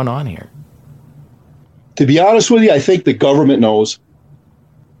 What's going on here? To be honest with you, I think the government knows.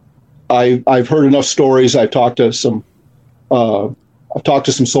 I've heard enough stories. I've talked to some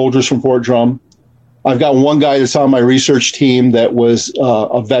soldiers from Fort Drum. I've got one guy that's on my research team that was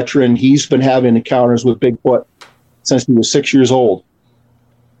a veteran. He's been having encounters with Bigfoot since he was 6 years old.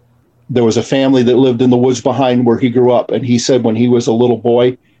 There was a family that lived in the woods behind where he grew up, and he said when he was a little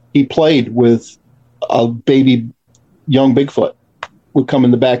boy, he played with a baby young Bigfoot, would come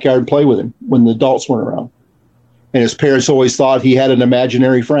in the backyard and play with him when the adults weren't around. And his parents always thought he had an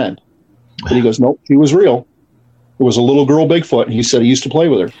imaginary friend. But he goes, nope, she was real. It was a little girl Bigfoot, and he said he used to play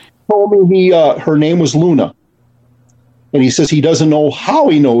with her. He told me her name was Luna. And he says he doesn't know how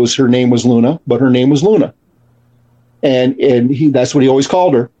he knows her name was Luna, but her name was Luna. And that's what he always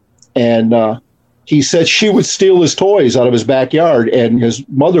called her. And he said she would steal his toys out of his backyard, and his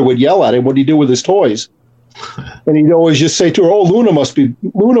mother would yell at him, what did he do with his toys? And he'd always just say to her, oh, Luna must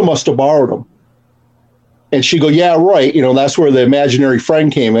have borrowed them. And she'd go, yeah, right. That's where the imaginary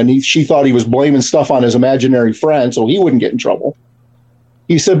friend came in. She thought he was blaming stuff on his imaginary friend so he wouldn't get in trouble.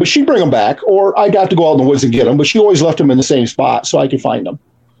 He said, but she'd bring them back, or I'd have to go out in the woods and get them, but she always left them in the same spot so I could find them.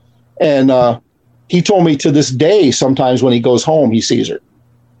 And he told me to this day, sometimes when he goes home, he sees her.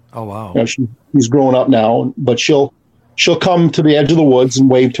 Oh, wow. He's grown up now, but she'll come to the edge of the woods and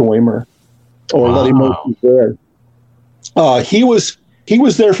wave to him or let him know he's there. He was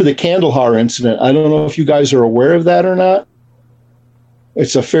there for the Kandahar incident. I don't know if you guys are aware of that or not.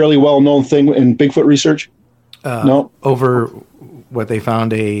 It's a fairly well-known thing in Bigfoot research. No? Over what they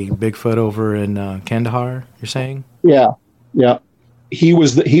found a Bigfoot over in Kandahar, you're saying? Yeah. He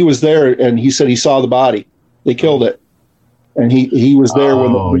was there, and he said he saw the body. They killed it. And he was there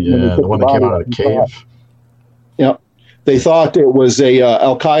when the one that came out of the cave. Yeah, they thought it was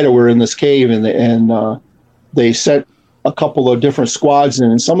Al Qaeda were in this cave, and they sent a couple of different squads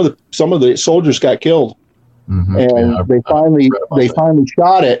in, and some of the soldiers got killed. Mm-hmm. And they finally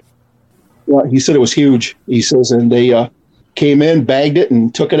shot it. Well, he said it was huge. He says, and they came in, bagged it,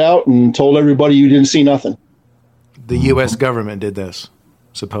 and took it out, and told everybody you didn't see nothing. The U.S. government did this,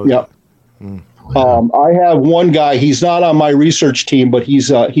 supposedly. Yeah. I have one guy. He's not on my research team, but he's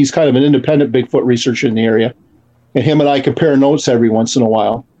kind of an independent Bigfoot researcher in the area. And him and I compare notes every once in a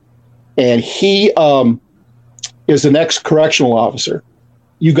while. And he is an ex-correctional officer.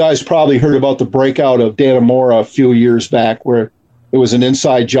 You guys probably heard about the breakout of Dannemora a few years back, where it was an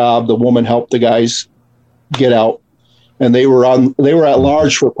inside job. The woman helped the guys get out, and they were at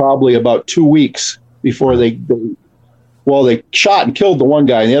large for probably about 2 weeks before they shot and killed the one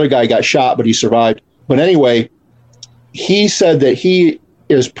guy, and the other guy got shot, but he survived. But anyway, he said that he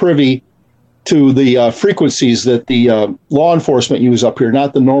is privy to the frequencies that the law enforcement use up here,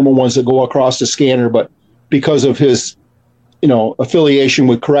 not the normal ones that go across the scanner, but because of his, affiliation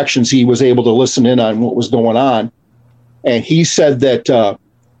with corrections, he was able to listen in on what was going on. And he said that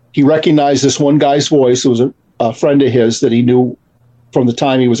he recognized this one guy's voice. It was a friend of his that he knew from the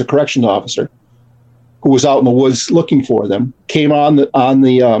time he was a corrections officer, who was out in the woods looking for them, came on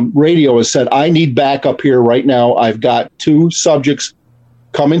the radio and said, "I need backup here right now. I've got 2 subjects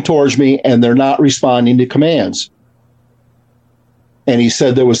coming towards me, and they're not responding to commands." And he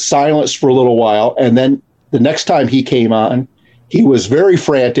said there was silence for a little while. And then the next time he came on, he was very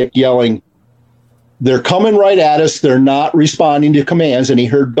frantic, yelling, "They're coming right at us. They're not responding to commands." And he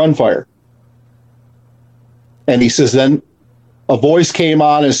heard gunfire. And he says, then a voice came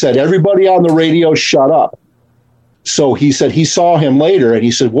on and said, "Everybody on the radio, shut up." So he said he saw him later, and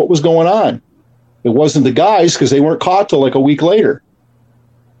he said, "What was going on?" It wasn't the guys, because they weren't caught till like a week later.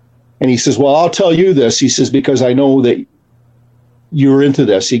 And he says, "Well, I'll tell you this." He says, "Because I know that you were into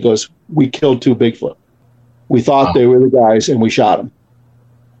this." He goes, "We killed 2 Bigfoot. We thought they were the guys, and we shot them."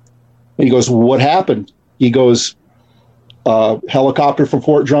 And he goes, "What happened?" He goes, "Helicopter from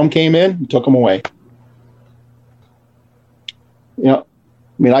Fort Drum came in and took them away."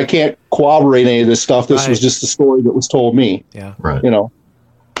 I can't corroborate any of this stuff. This was just the story that was told me. Yeah. Right.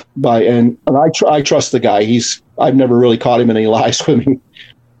 And I trust the guy. I've never really caught him in any lies with me.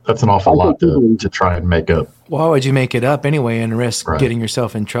 That's an awful lot to try and make up. Why would you make it up anyway and risk getting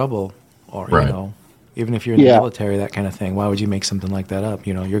yourself in trouble? Or, even if you're in the military, that kind of thing, why would you make something like that up?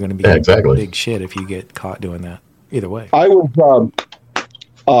 You're going to be big shit if you get caught doing that. Either way. I was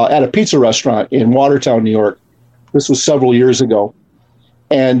at a pizza restaurant in Watertown, New York. This was several years ago.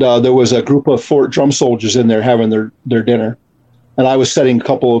 And there was a group of Fort Drum soldiers in there having their dinner. And I was sitting a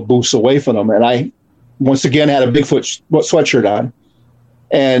couple of booths away from them. And I, once again, had a Bigfoot sweatshirt on.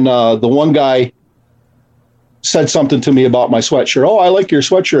 And the one guy said something to me about my sweatshirt. "Oh, I like your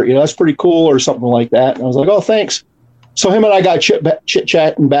sweatshirt. That's pretty cool," or something like that. And I was like, "Oh, thanks." So him and I got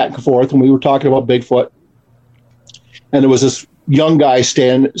chit-chatting back and forth, and we were talking about Bigfoot. And there was this young guy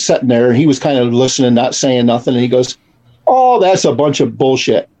sitting there, and he was kind of listening, not saying nothing. And he goes, "Oh, that's a bunch of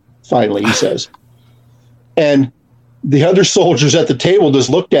bullshit," finally, he says. And the other soldiers at the table just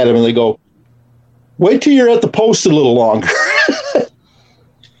looked at him, and they go, "Wait till you're at the post a little longer."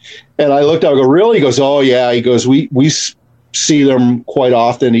 And I looked out and go, "Really?" He goes, "Oh, yeah." He goes, we see them quite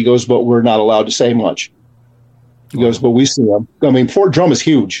often. He goes, "But we're not allowed to say much." He goes, "But we see them." I mean, Fort Drum is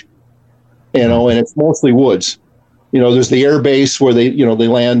huge, and it's mostly woods. There's the air base where they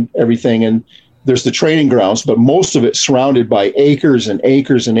land everything, and there's the training grounds, but most of it's surrounded by acres and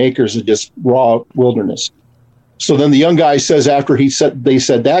acres and acres of just raw wilderness. So then the young guy says, after they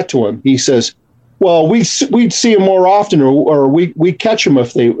said that to him, he says, "Well, we'd see them more often, or we'd catch them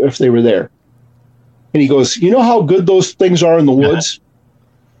if they were there." And he goes, "You know how good those things are in the woods?"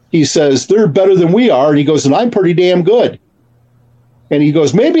 He says, "They're better than we are." And he goes, "And I'm pretty damn good." And he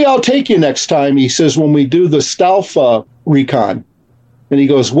goes, "Maybe I'll take you next time," he says, "when we do the stealth recon." And he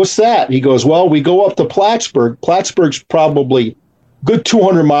goes, "What's that?" He goes, "Well, we go up to Plattsburgh. Plattsburgh's probably good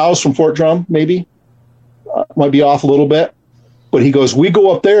 200 miles from Fort Drum, maybe. Might be off a little bit. But he goes, we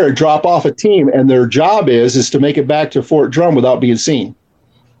go up there and drop off a team, and their job is to make it back to Fort Drum without being seen."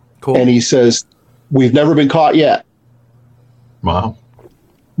 Cool. And he says, "We've never been caught yet." Wow.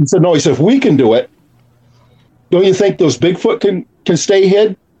 He said, "No," he said, "if we can do it, don't you think those Bigfoot can stay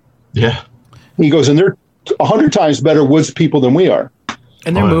hid?" Yeah. He goes, "And they're 100 times better woods people than we are."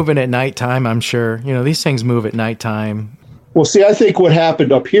 And they're moving at nighttime, I'm sure. These things move at nighttime. Well, see, I think what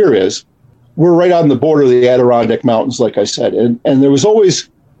happened up here is we're right on the border of the Adirondack Mountains, like I said. And there was always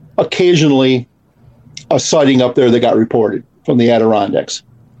occasionally a sighting up there that got reported from the Adirondacks.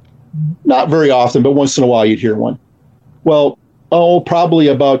 Not very often, but once in a while you'd hear one. Well, probably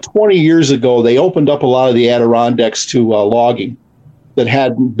about 20 years ago, they opened up a lot of the Adirondacks to logging that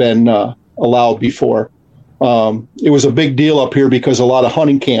hadn't been allowed before. It was a big deal up here because a lot of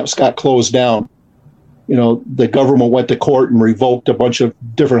hunting camps got closed down. The government went to court and revoked a bunch of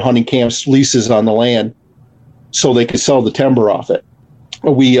different hunting camps' leases on the land so they could sell the timber off it.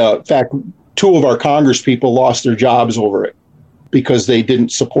 In fact, 2 of our Congress people lost their jobs over it because they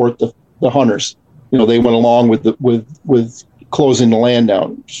didn't support the hunters. They went along with closing the land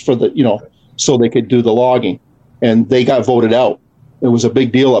down for so they could do the logging, and they got voted out. It was a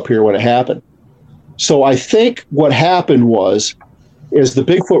big deal up here when it happened. So I think what happened is the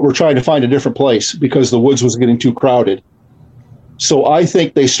Bigfoot were trying to find a different place because the woods was getting too crowded. So I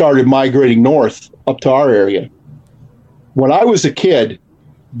think they started migrating north up to our area. When I was a kid,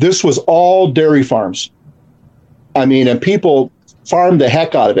 this was all dairy farms. I mean, and people farmed the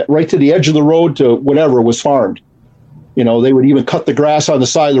heck out of it. Right to the edge of the road to whatever was farmed. They would even cut the grass on the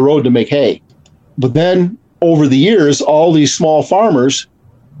side of the road to make hay. But then over the years, all these small farmers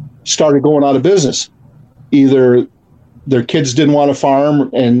started going out of business. Either their kids didn't want to farm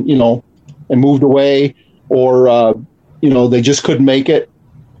and moved away, or they just couldn't make it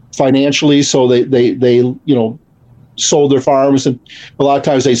financially, so they sold their farms. And a lot of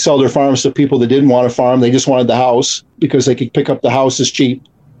times they sell their farms to people that didn't want to farm. They just wanted the house because they could pick up the houses cheap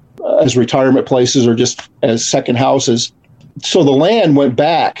as retirement places or just as second houses. So the land went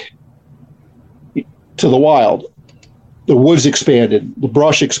back to the wild. The woods expanded, the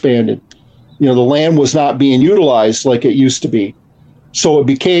brush expanded. The land was not being utilized like it used to be. So it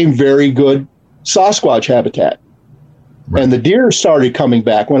became very good Sasquatch habitat. Right. And the deer started coming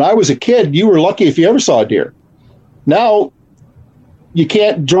back. When I was a kid, you were lucky if you ever saw a deer. Now, you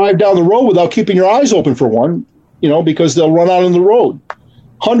can't drive down the road without keeping your eyes open for one, because they'll run out on the road.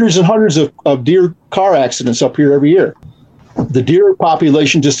 Hundreds and hundreds of deer car accidents up here every year. The deer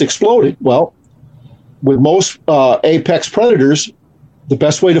population just exploded. Well, with most apex predators, the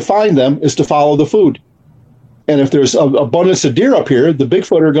best way to find them is to follow the food. And if there's an abundance of deer up here, the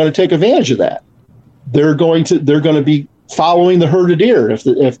Bigfoot are going to take advantage of that. They're going to be following the herd of deer.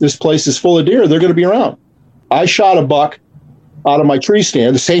 If this place is full of deer, they're going to be around. I shot a buck out of my tree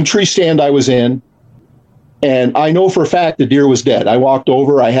stand, the same tree stand I was in, and I know for a fact the deer was dead. I walked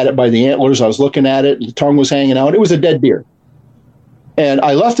over, I had it by the antlers, I was looking at it, the tongue was hanging out. It was a dead deer. And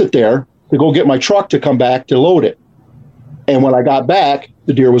I left it there to go get my truck to come back to load it. And when I got back,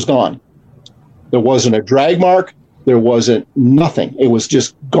 the deer was gone. There wasn't a drag mark. There wasn't nothing. It was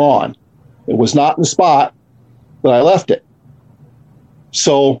just gone. It was not in the spot that I left it.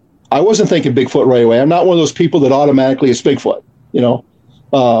 So I wasn't thinking Bigfoot right away. I'm not one of those people that automatically it's Bigfoot.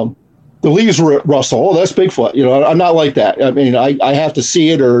 The leaves were rustle. Oh, that's Bigfoot. I'm not like that. I mean, I have to see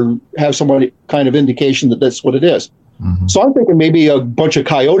it or have somebody kind of indication that that's what it is. Mm-hmm. So I'm thinking maybe a bunch of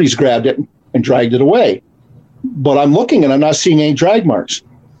coyotes grabbed it and dragged it away. But I'm looking and I'm not seeing any drag marks.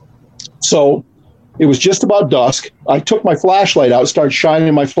 So it was just about dusk. I took my flashlight out, started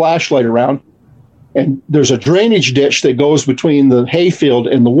shining my flashlight around, and there's a drainage ditch that goes between the hayfield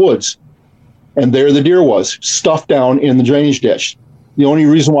and the woods. And there the deer was, stuffed down in the drainage ditch. The only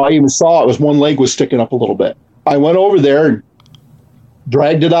reason why I even saw it was one leg was sticking up a little bit. I went over there and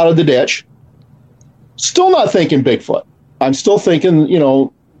dragged it out of the ditch. Still not thinking Bigfoot. I'm still thinking,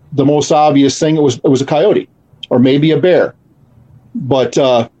 the most obvious thing, it was a coyote or maybe a bear. But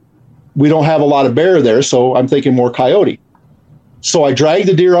we don't have a lot of bear there, so I'm thinking more coyote. So I dragged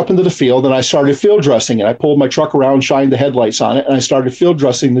the deer up into the field and I started field dressing it. I pulled my truck around, shined the headlights on it, and I started field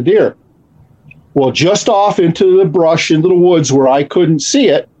dressing the deer. Well, just off into the brush, into the woods where I couldn't see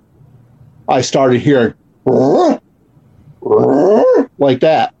it, I started hearing like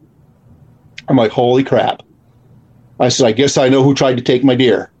that. I'm like, holy crap. I said, I guess I know who tried to take my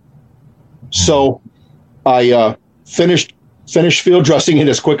deer. So I finished field dressing it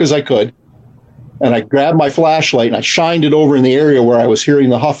as quick as I could. And I grabbed my flashlight and I shined it over in the area where I was hearing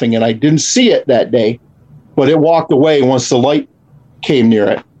the huffing. And I didn't see it that day, but it walked away once the light came near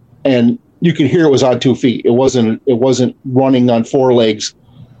it. And you could hear it was on 2 feet. It wasn't running on 4 legs.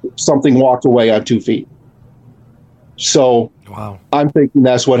 Something walked away on 2 feet. So wow. I'm thinking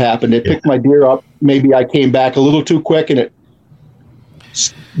that's what happened. It picked my deer up. Maybe I came back a little too quick and it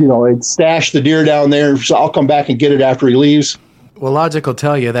stashed the deer down there. So I'll come back and get it after he leaves. Well, logic will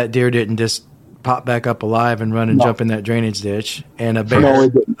tell you that deer didn't just pop back up alive and run and jump in that drainage ditch. And a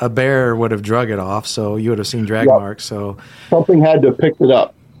bear would have drug it off. So you would have seen drag marks. So something had to have picked it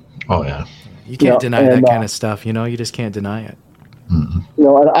up. Oh yeah. You can't deny that kind of stuff. You just can't deny it. Mm-hmm.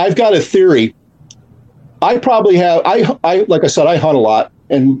 And I've got a theory. I probably have, I like I said, I hunt a lot,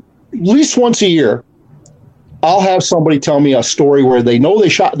 and at least once a year, I'll have somebody tell me a story where they know they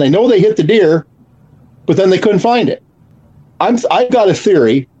hit the deer, but then they couldn't find it. I've got a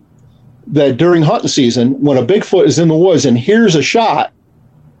theory that during hunting season, when a Bigfoot is in the woods and hears a shot,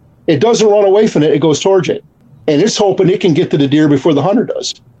 it doesn't run away from it, it goes towards it. And it's hoping it can get to the deer before the hunter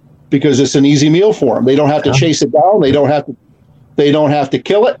does, because it's an easy meal for them. They don't have to chase it down. They don't have to they don't have to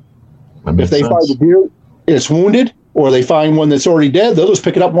kill it. If they find a deer, it's wounded, or they find one that's already dead, they'll just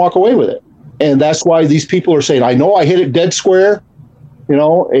pick it up and walk away with it. And that's why these people are saying, I know I hit it dead square. You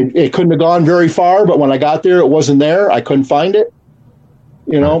know, it couldn't have gone very far, but when I got there, it wasn't there. I couldn't find it.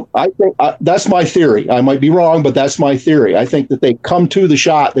 You know, I think that's my theory. I might be wrong, but that's my theory. I think that they come to the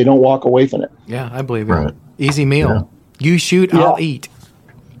shot, they don't walk away from it. Yeah, I believe it. Right. Easy meal. Yeah. You shoot, I'll eat.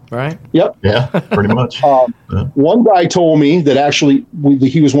 Right? Yep. Yeah, pretty much. One guy told me that actually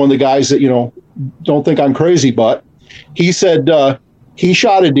he was one of the guys that, you know, don't think I'm crazy, but he said he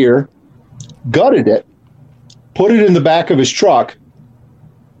shot a deer, gutted it, put it in the back of his truck,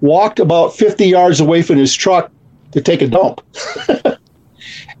 walked about 50 yards away from his truck to take a dump.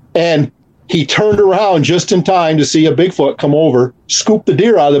 And he turned around just in time to see a Bigfoot come over, scoop the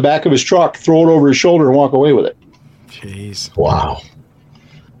deer out of the back of his truck, throw it over his shoulder, and walk away with it. Jeez. Wow.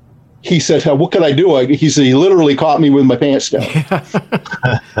 He said, what could I do? He said, he literally caught me with my pants down.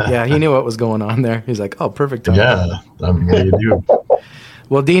 Yeah, he knew what was going on there. He's like, oh, perfect time. Yeah, I mean, what do you do?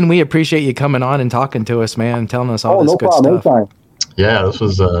 Well, Dean, we appreciate you coming on and talking to us, man, and telling us all this good stuff. Anytime. Yeah, this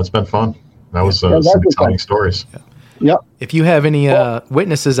was it's been fun. That was some exciting stories. Yeah. Yep. If you have any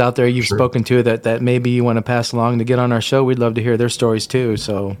witnesses out there you've spoken to that maybe you want to pass along to get on our show, we'd love to hear their stories too.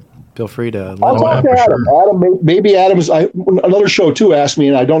 So feel free to let I'll talk to Adam. Sure. Adam, maybe Adam's. Another show too asked me,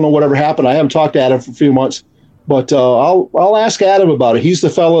 and I don't know whatever happened. I haven't talked to Adam for a few months, but I'll ask Adam about it. He's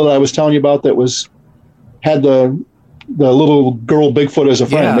the fellow that I was telling you about that had the little girl Bigfoot as a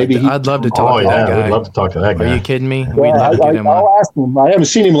friend. Yeah, maybe I'd love to talk to that guy. I'd love to talk to that guy. Are you kidding me? We'd love to get him on. I'll ask him. I haven't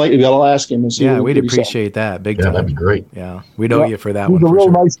seen him lately, but I'll ask him and see. Yeah, we'd appreciate that big time. Yeah, that'd be great. Yeah, we'd owe you for that one. He's a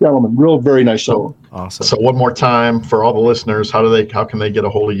real nice gentleman. Very nice gentleman. Awesome. So one more time for all the listeners, how can they get a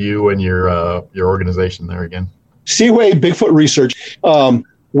hold of you and your organization there again? Seaway Bigfoot Research.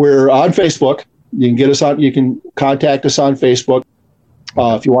 We're on Facebook. You can get us on. You can contact us on Facebook.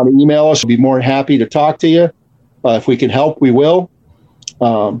 If you want to email us, we'll be more than happy to talk to you. If we can help, we will.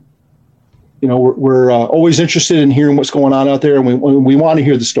 You know, we're always interested in hearing what's going on out there, and we want to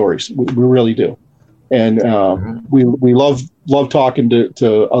hear the stories. We really do, and we love talking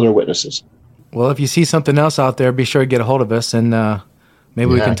to other witnesses. Well, if you see something else out there, be sure to get a hold of us, and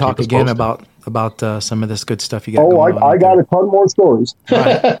maybe we can talk again about some of this good stuff you got. Oh, I got a ton more stories.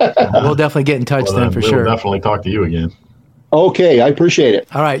 Right. We'll definitely get in touch then for sure. We'll definitely talk to you again. Okay, I appreciate it.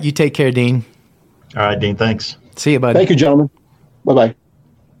 All right, you take care, Dean. All right, Dean, thanks. See you, buddy. Thank you, gentlemen. Bye-bye.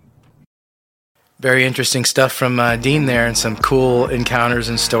 Very interesting stuff from Dean there, and some cool encounters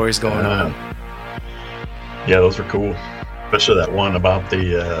and stories going on. Yeah, those are cool. Especially that one about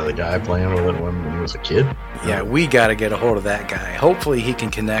the guy playing with it when he was a kid. Yeah, we got to get a hold of that guy. Hopefully he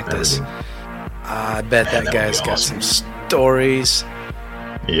can connect us. I bet that guy's got some stories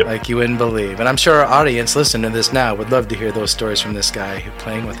like you wouldn't believe. And I'm sure our audience listening to this now would love to hear those stories from this guy who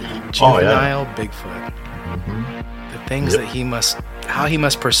playing with a juvenile Bigfoot. Mm-hmm. The things that how he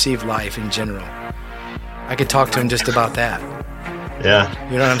must perceive life in general. I could talk to him just about that. Yeah.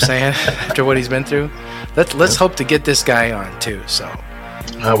 You know what I'm saying? After what he's been through. Let's hope to get this guy on too. So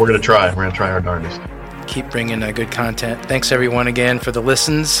we're going to try. We're going to try our darndest. Keep bringing good content. Thanks everyone again for the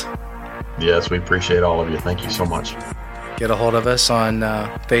listens. Yes, we appreciate all of you. Thank you so much. Get a hold of us on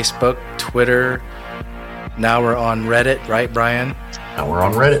Facebook, Twitter. Now we're on Reddit, right, Brian? Now we're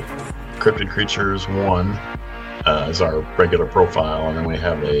on Reddit. Cryptid Creatures 1 is our regular profile, and then we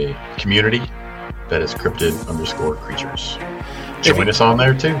have a community that is cryptid_creatures. Join us on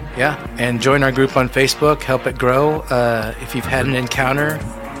there too. Yeah, and join our group on Facebook. Help it grow. If you've had an encounter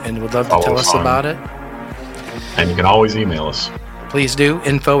and would love to tell us about it. And you can always email us. Please do.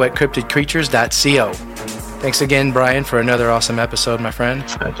 info@cryptidcreatures.co. Thanks again, Brian, for another awesome episode, my friend.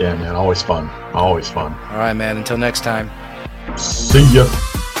 Yeah, man. Always fun. Always fun. All right, man. Until next time. See ya.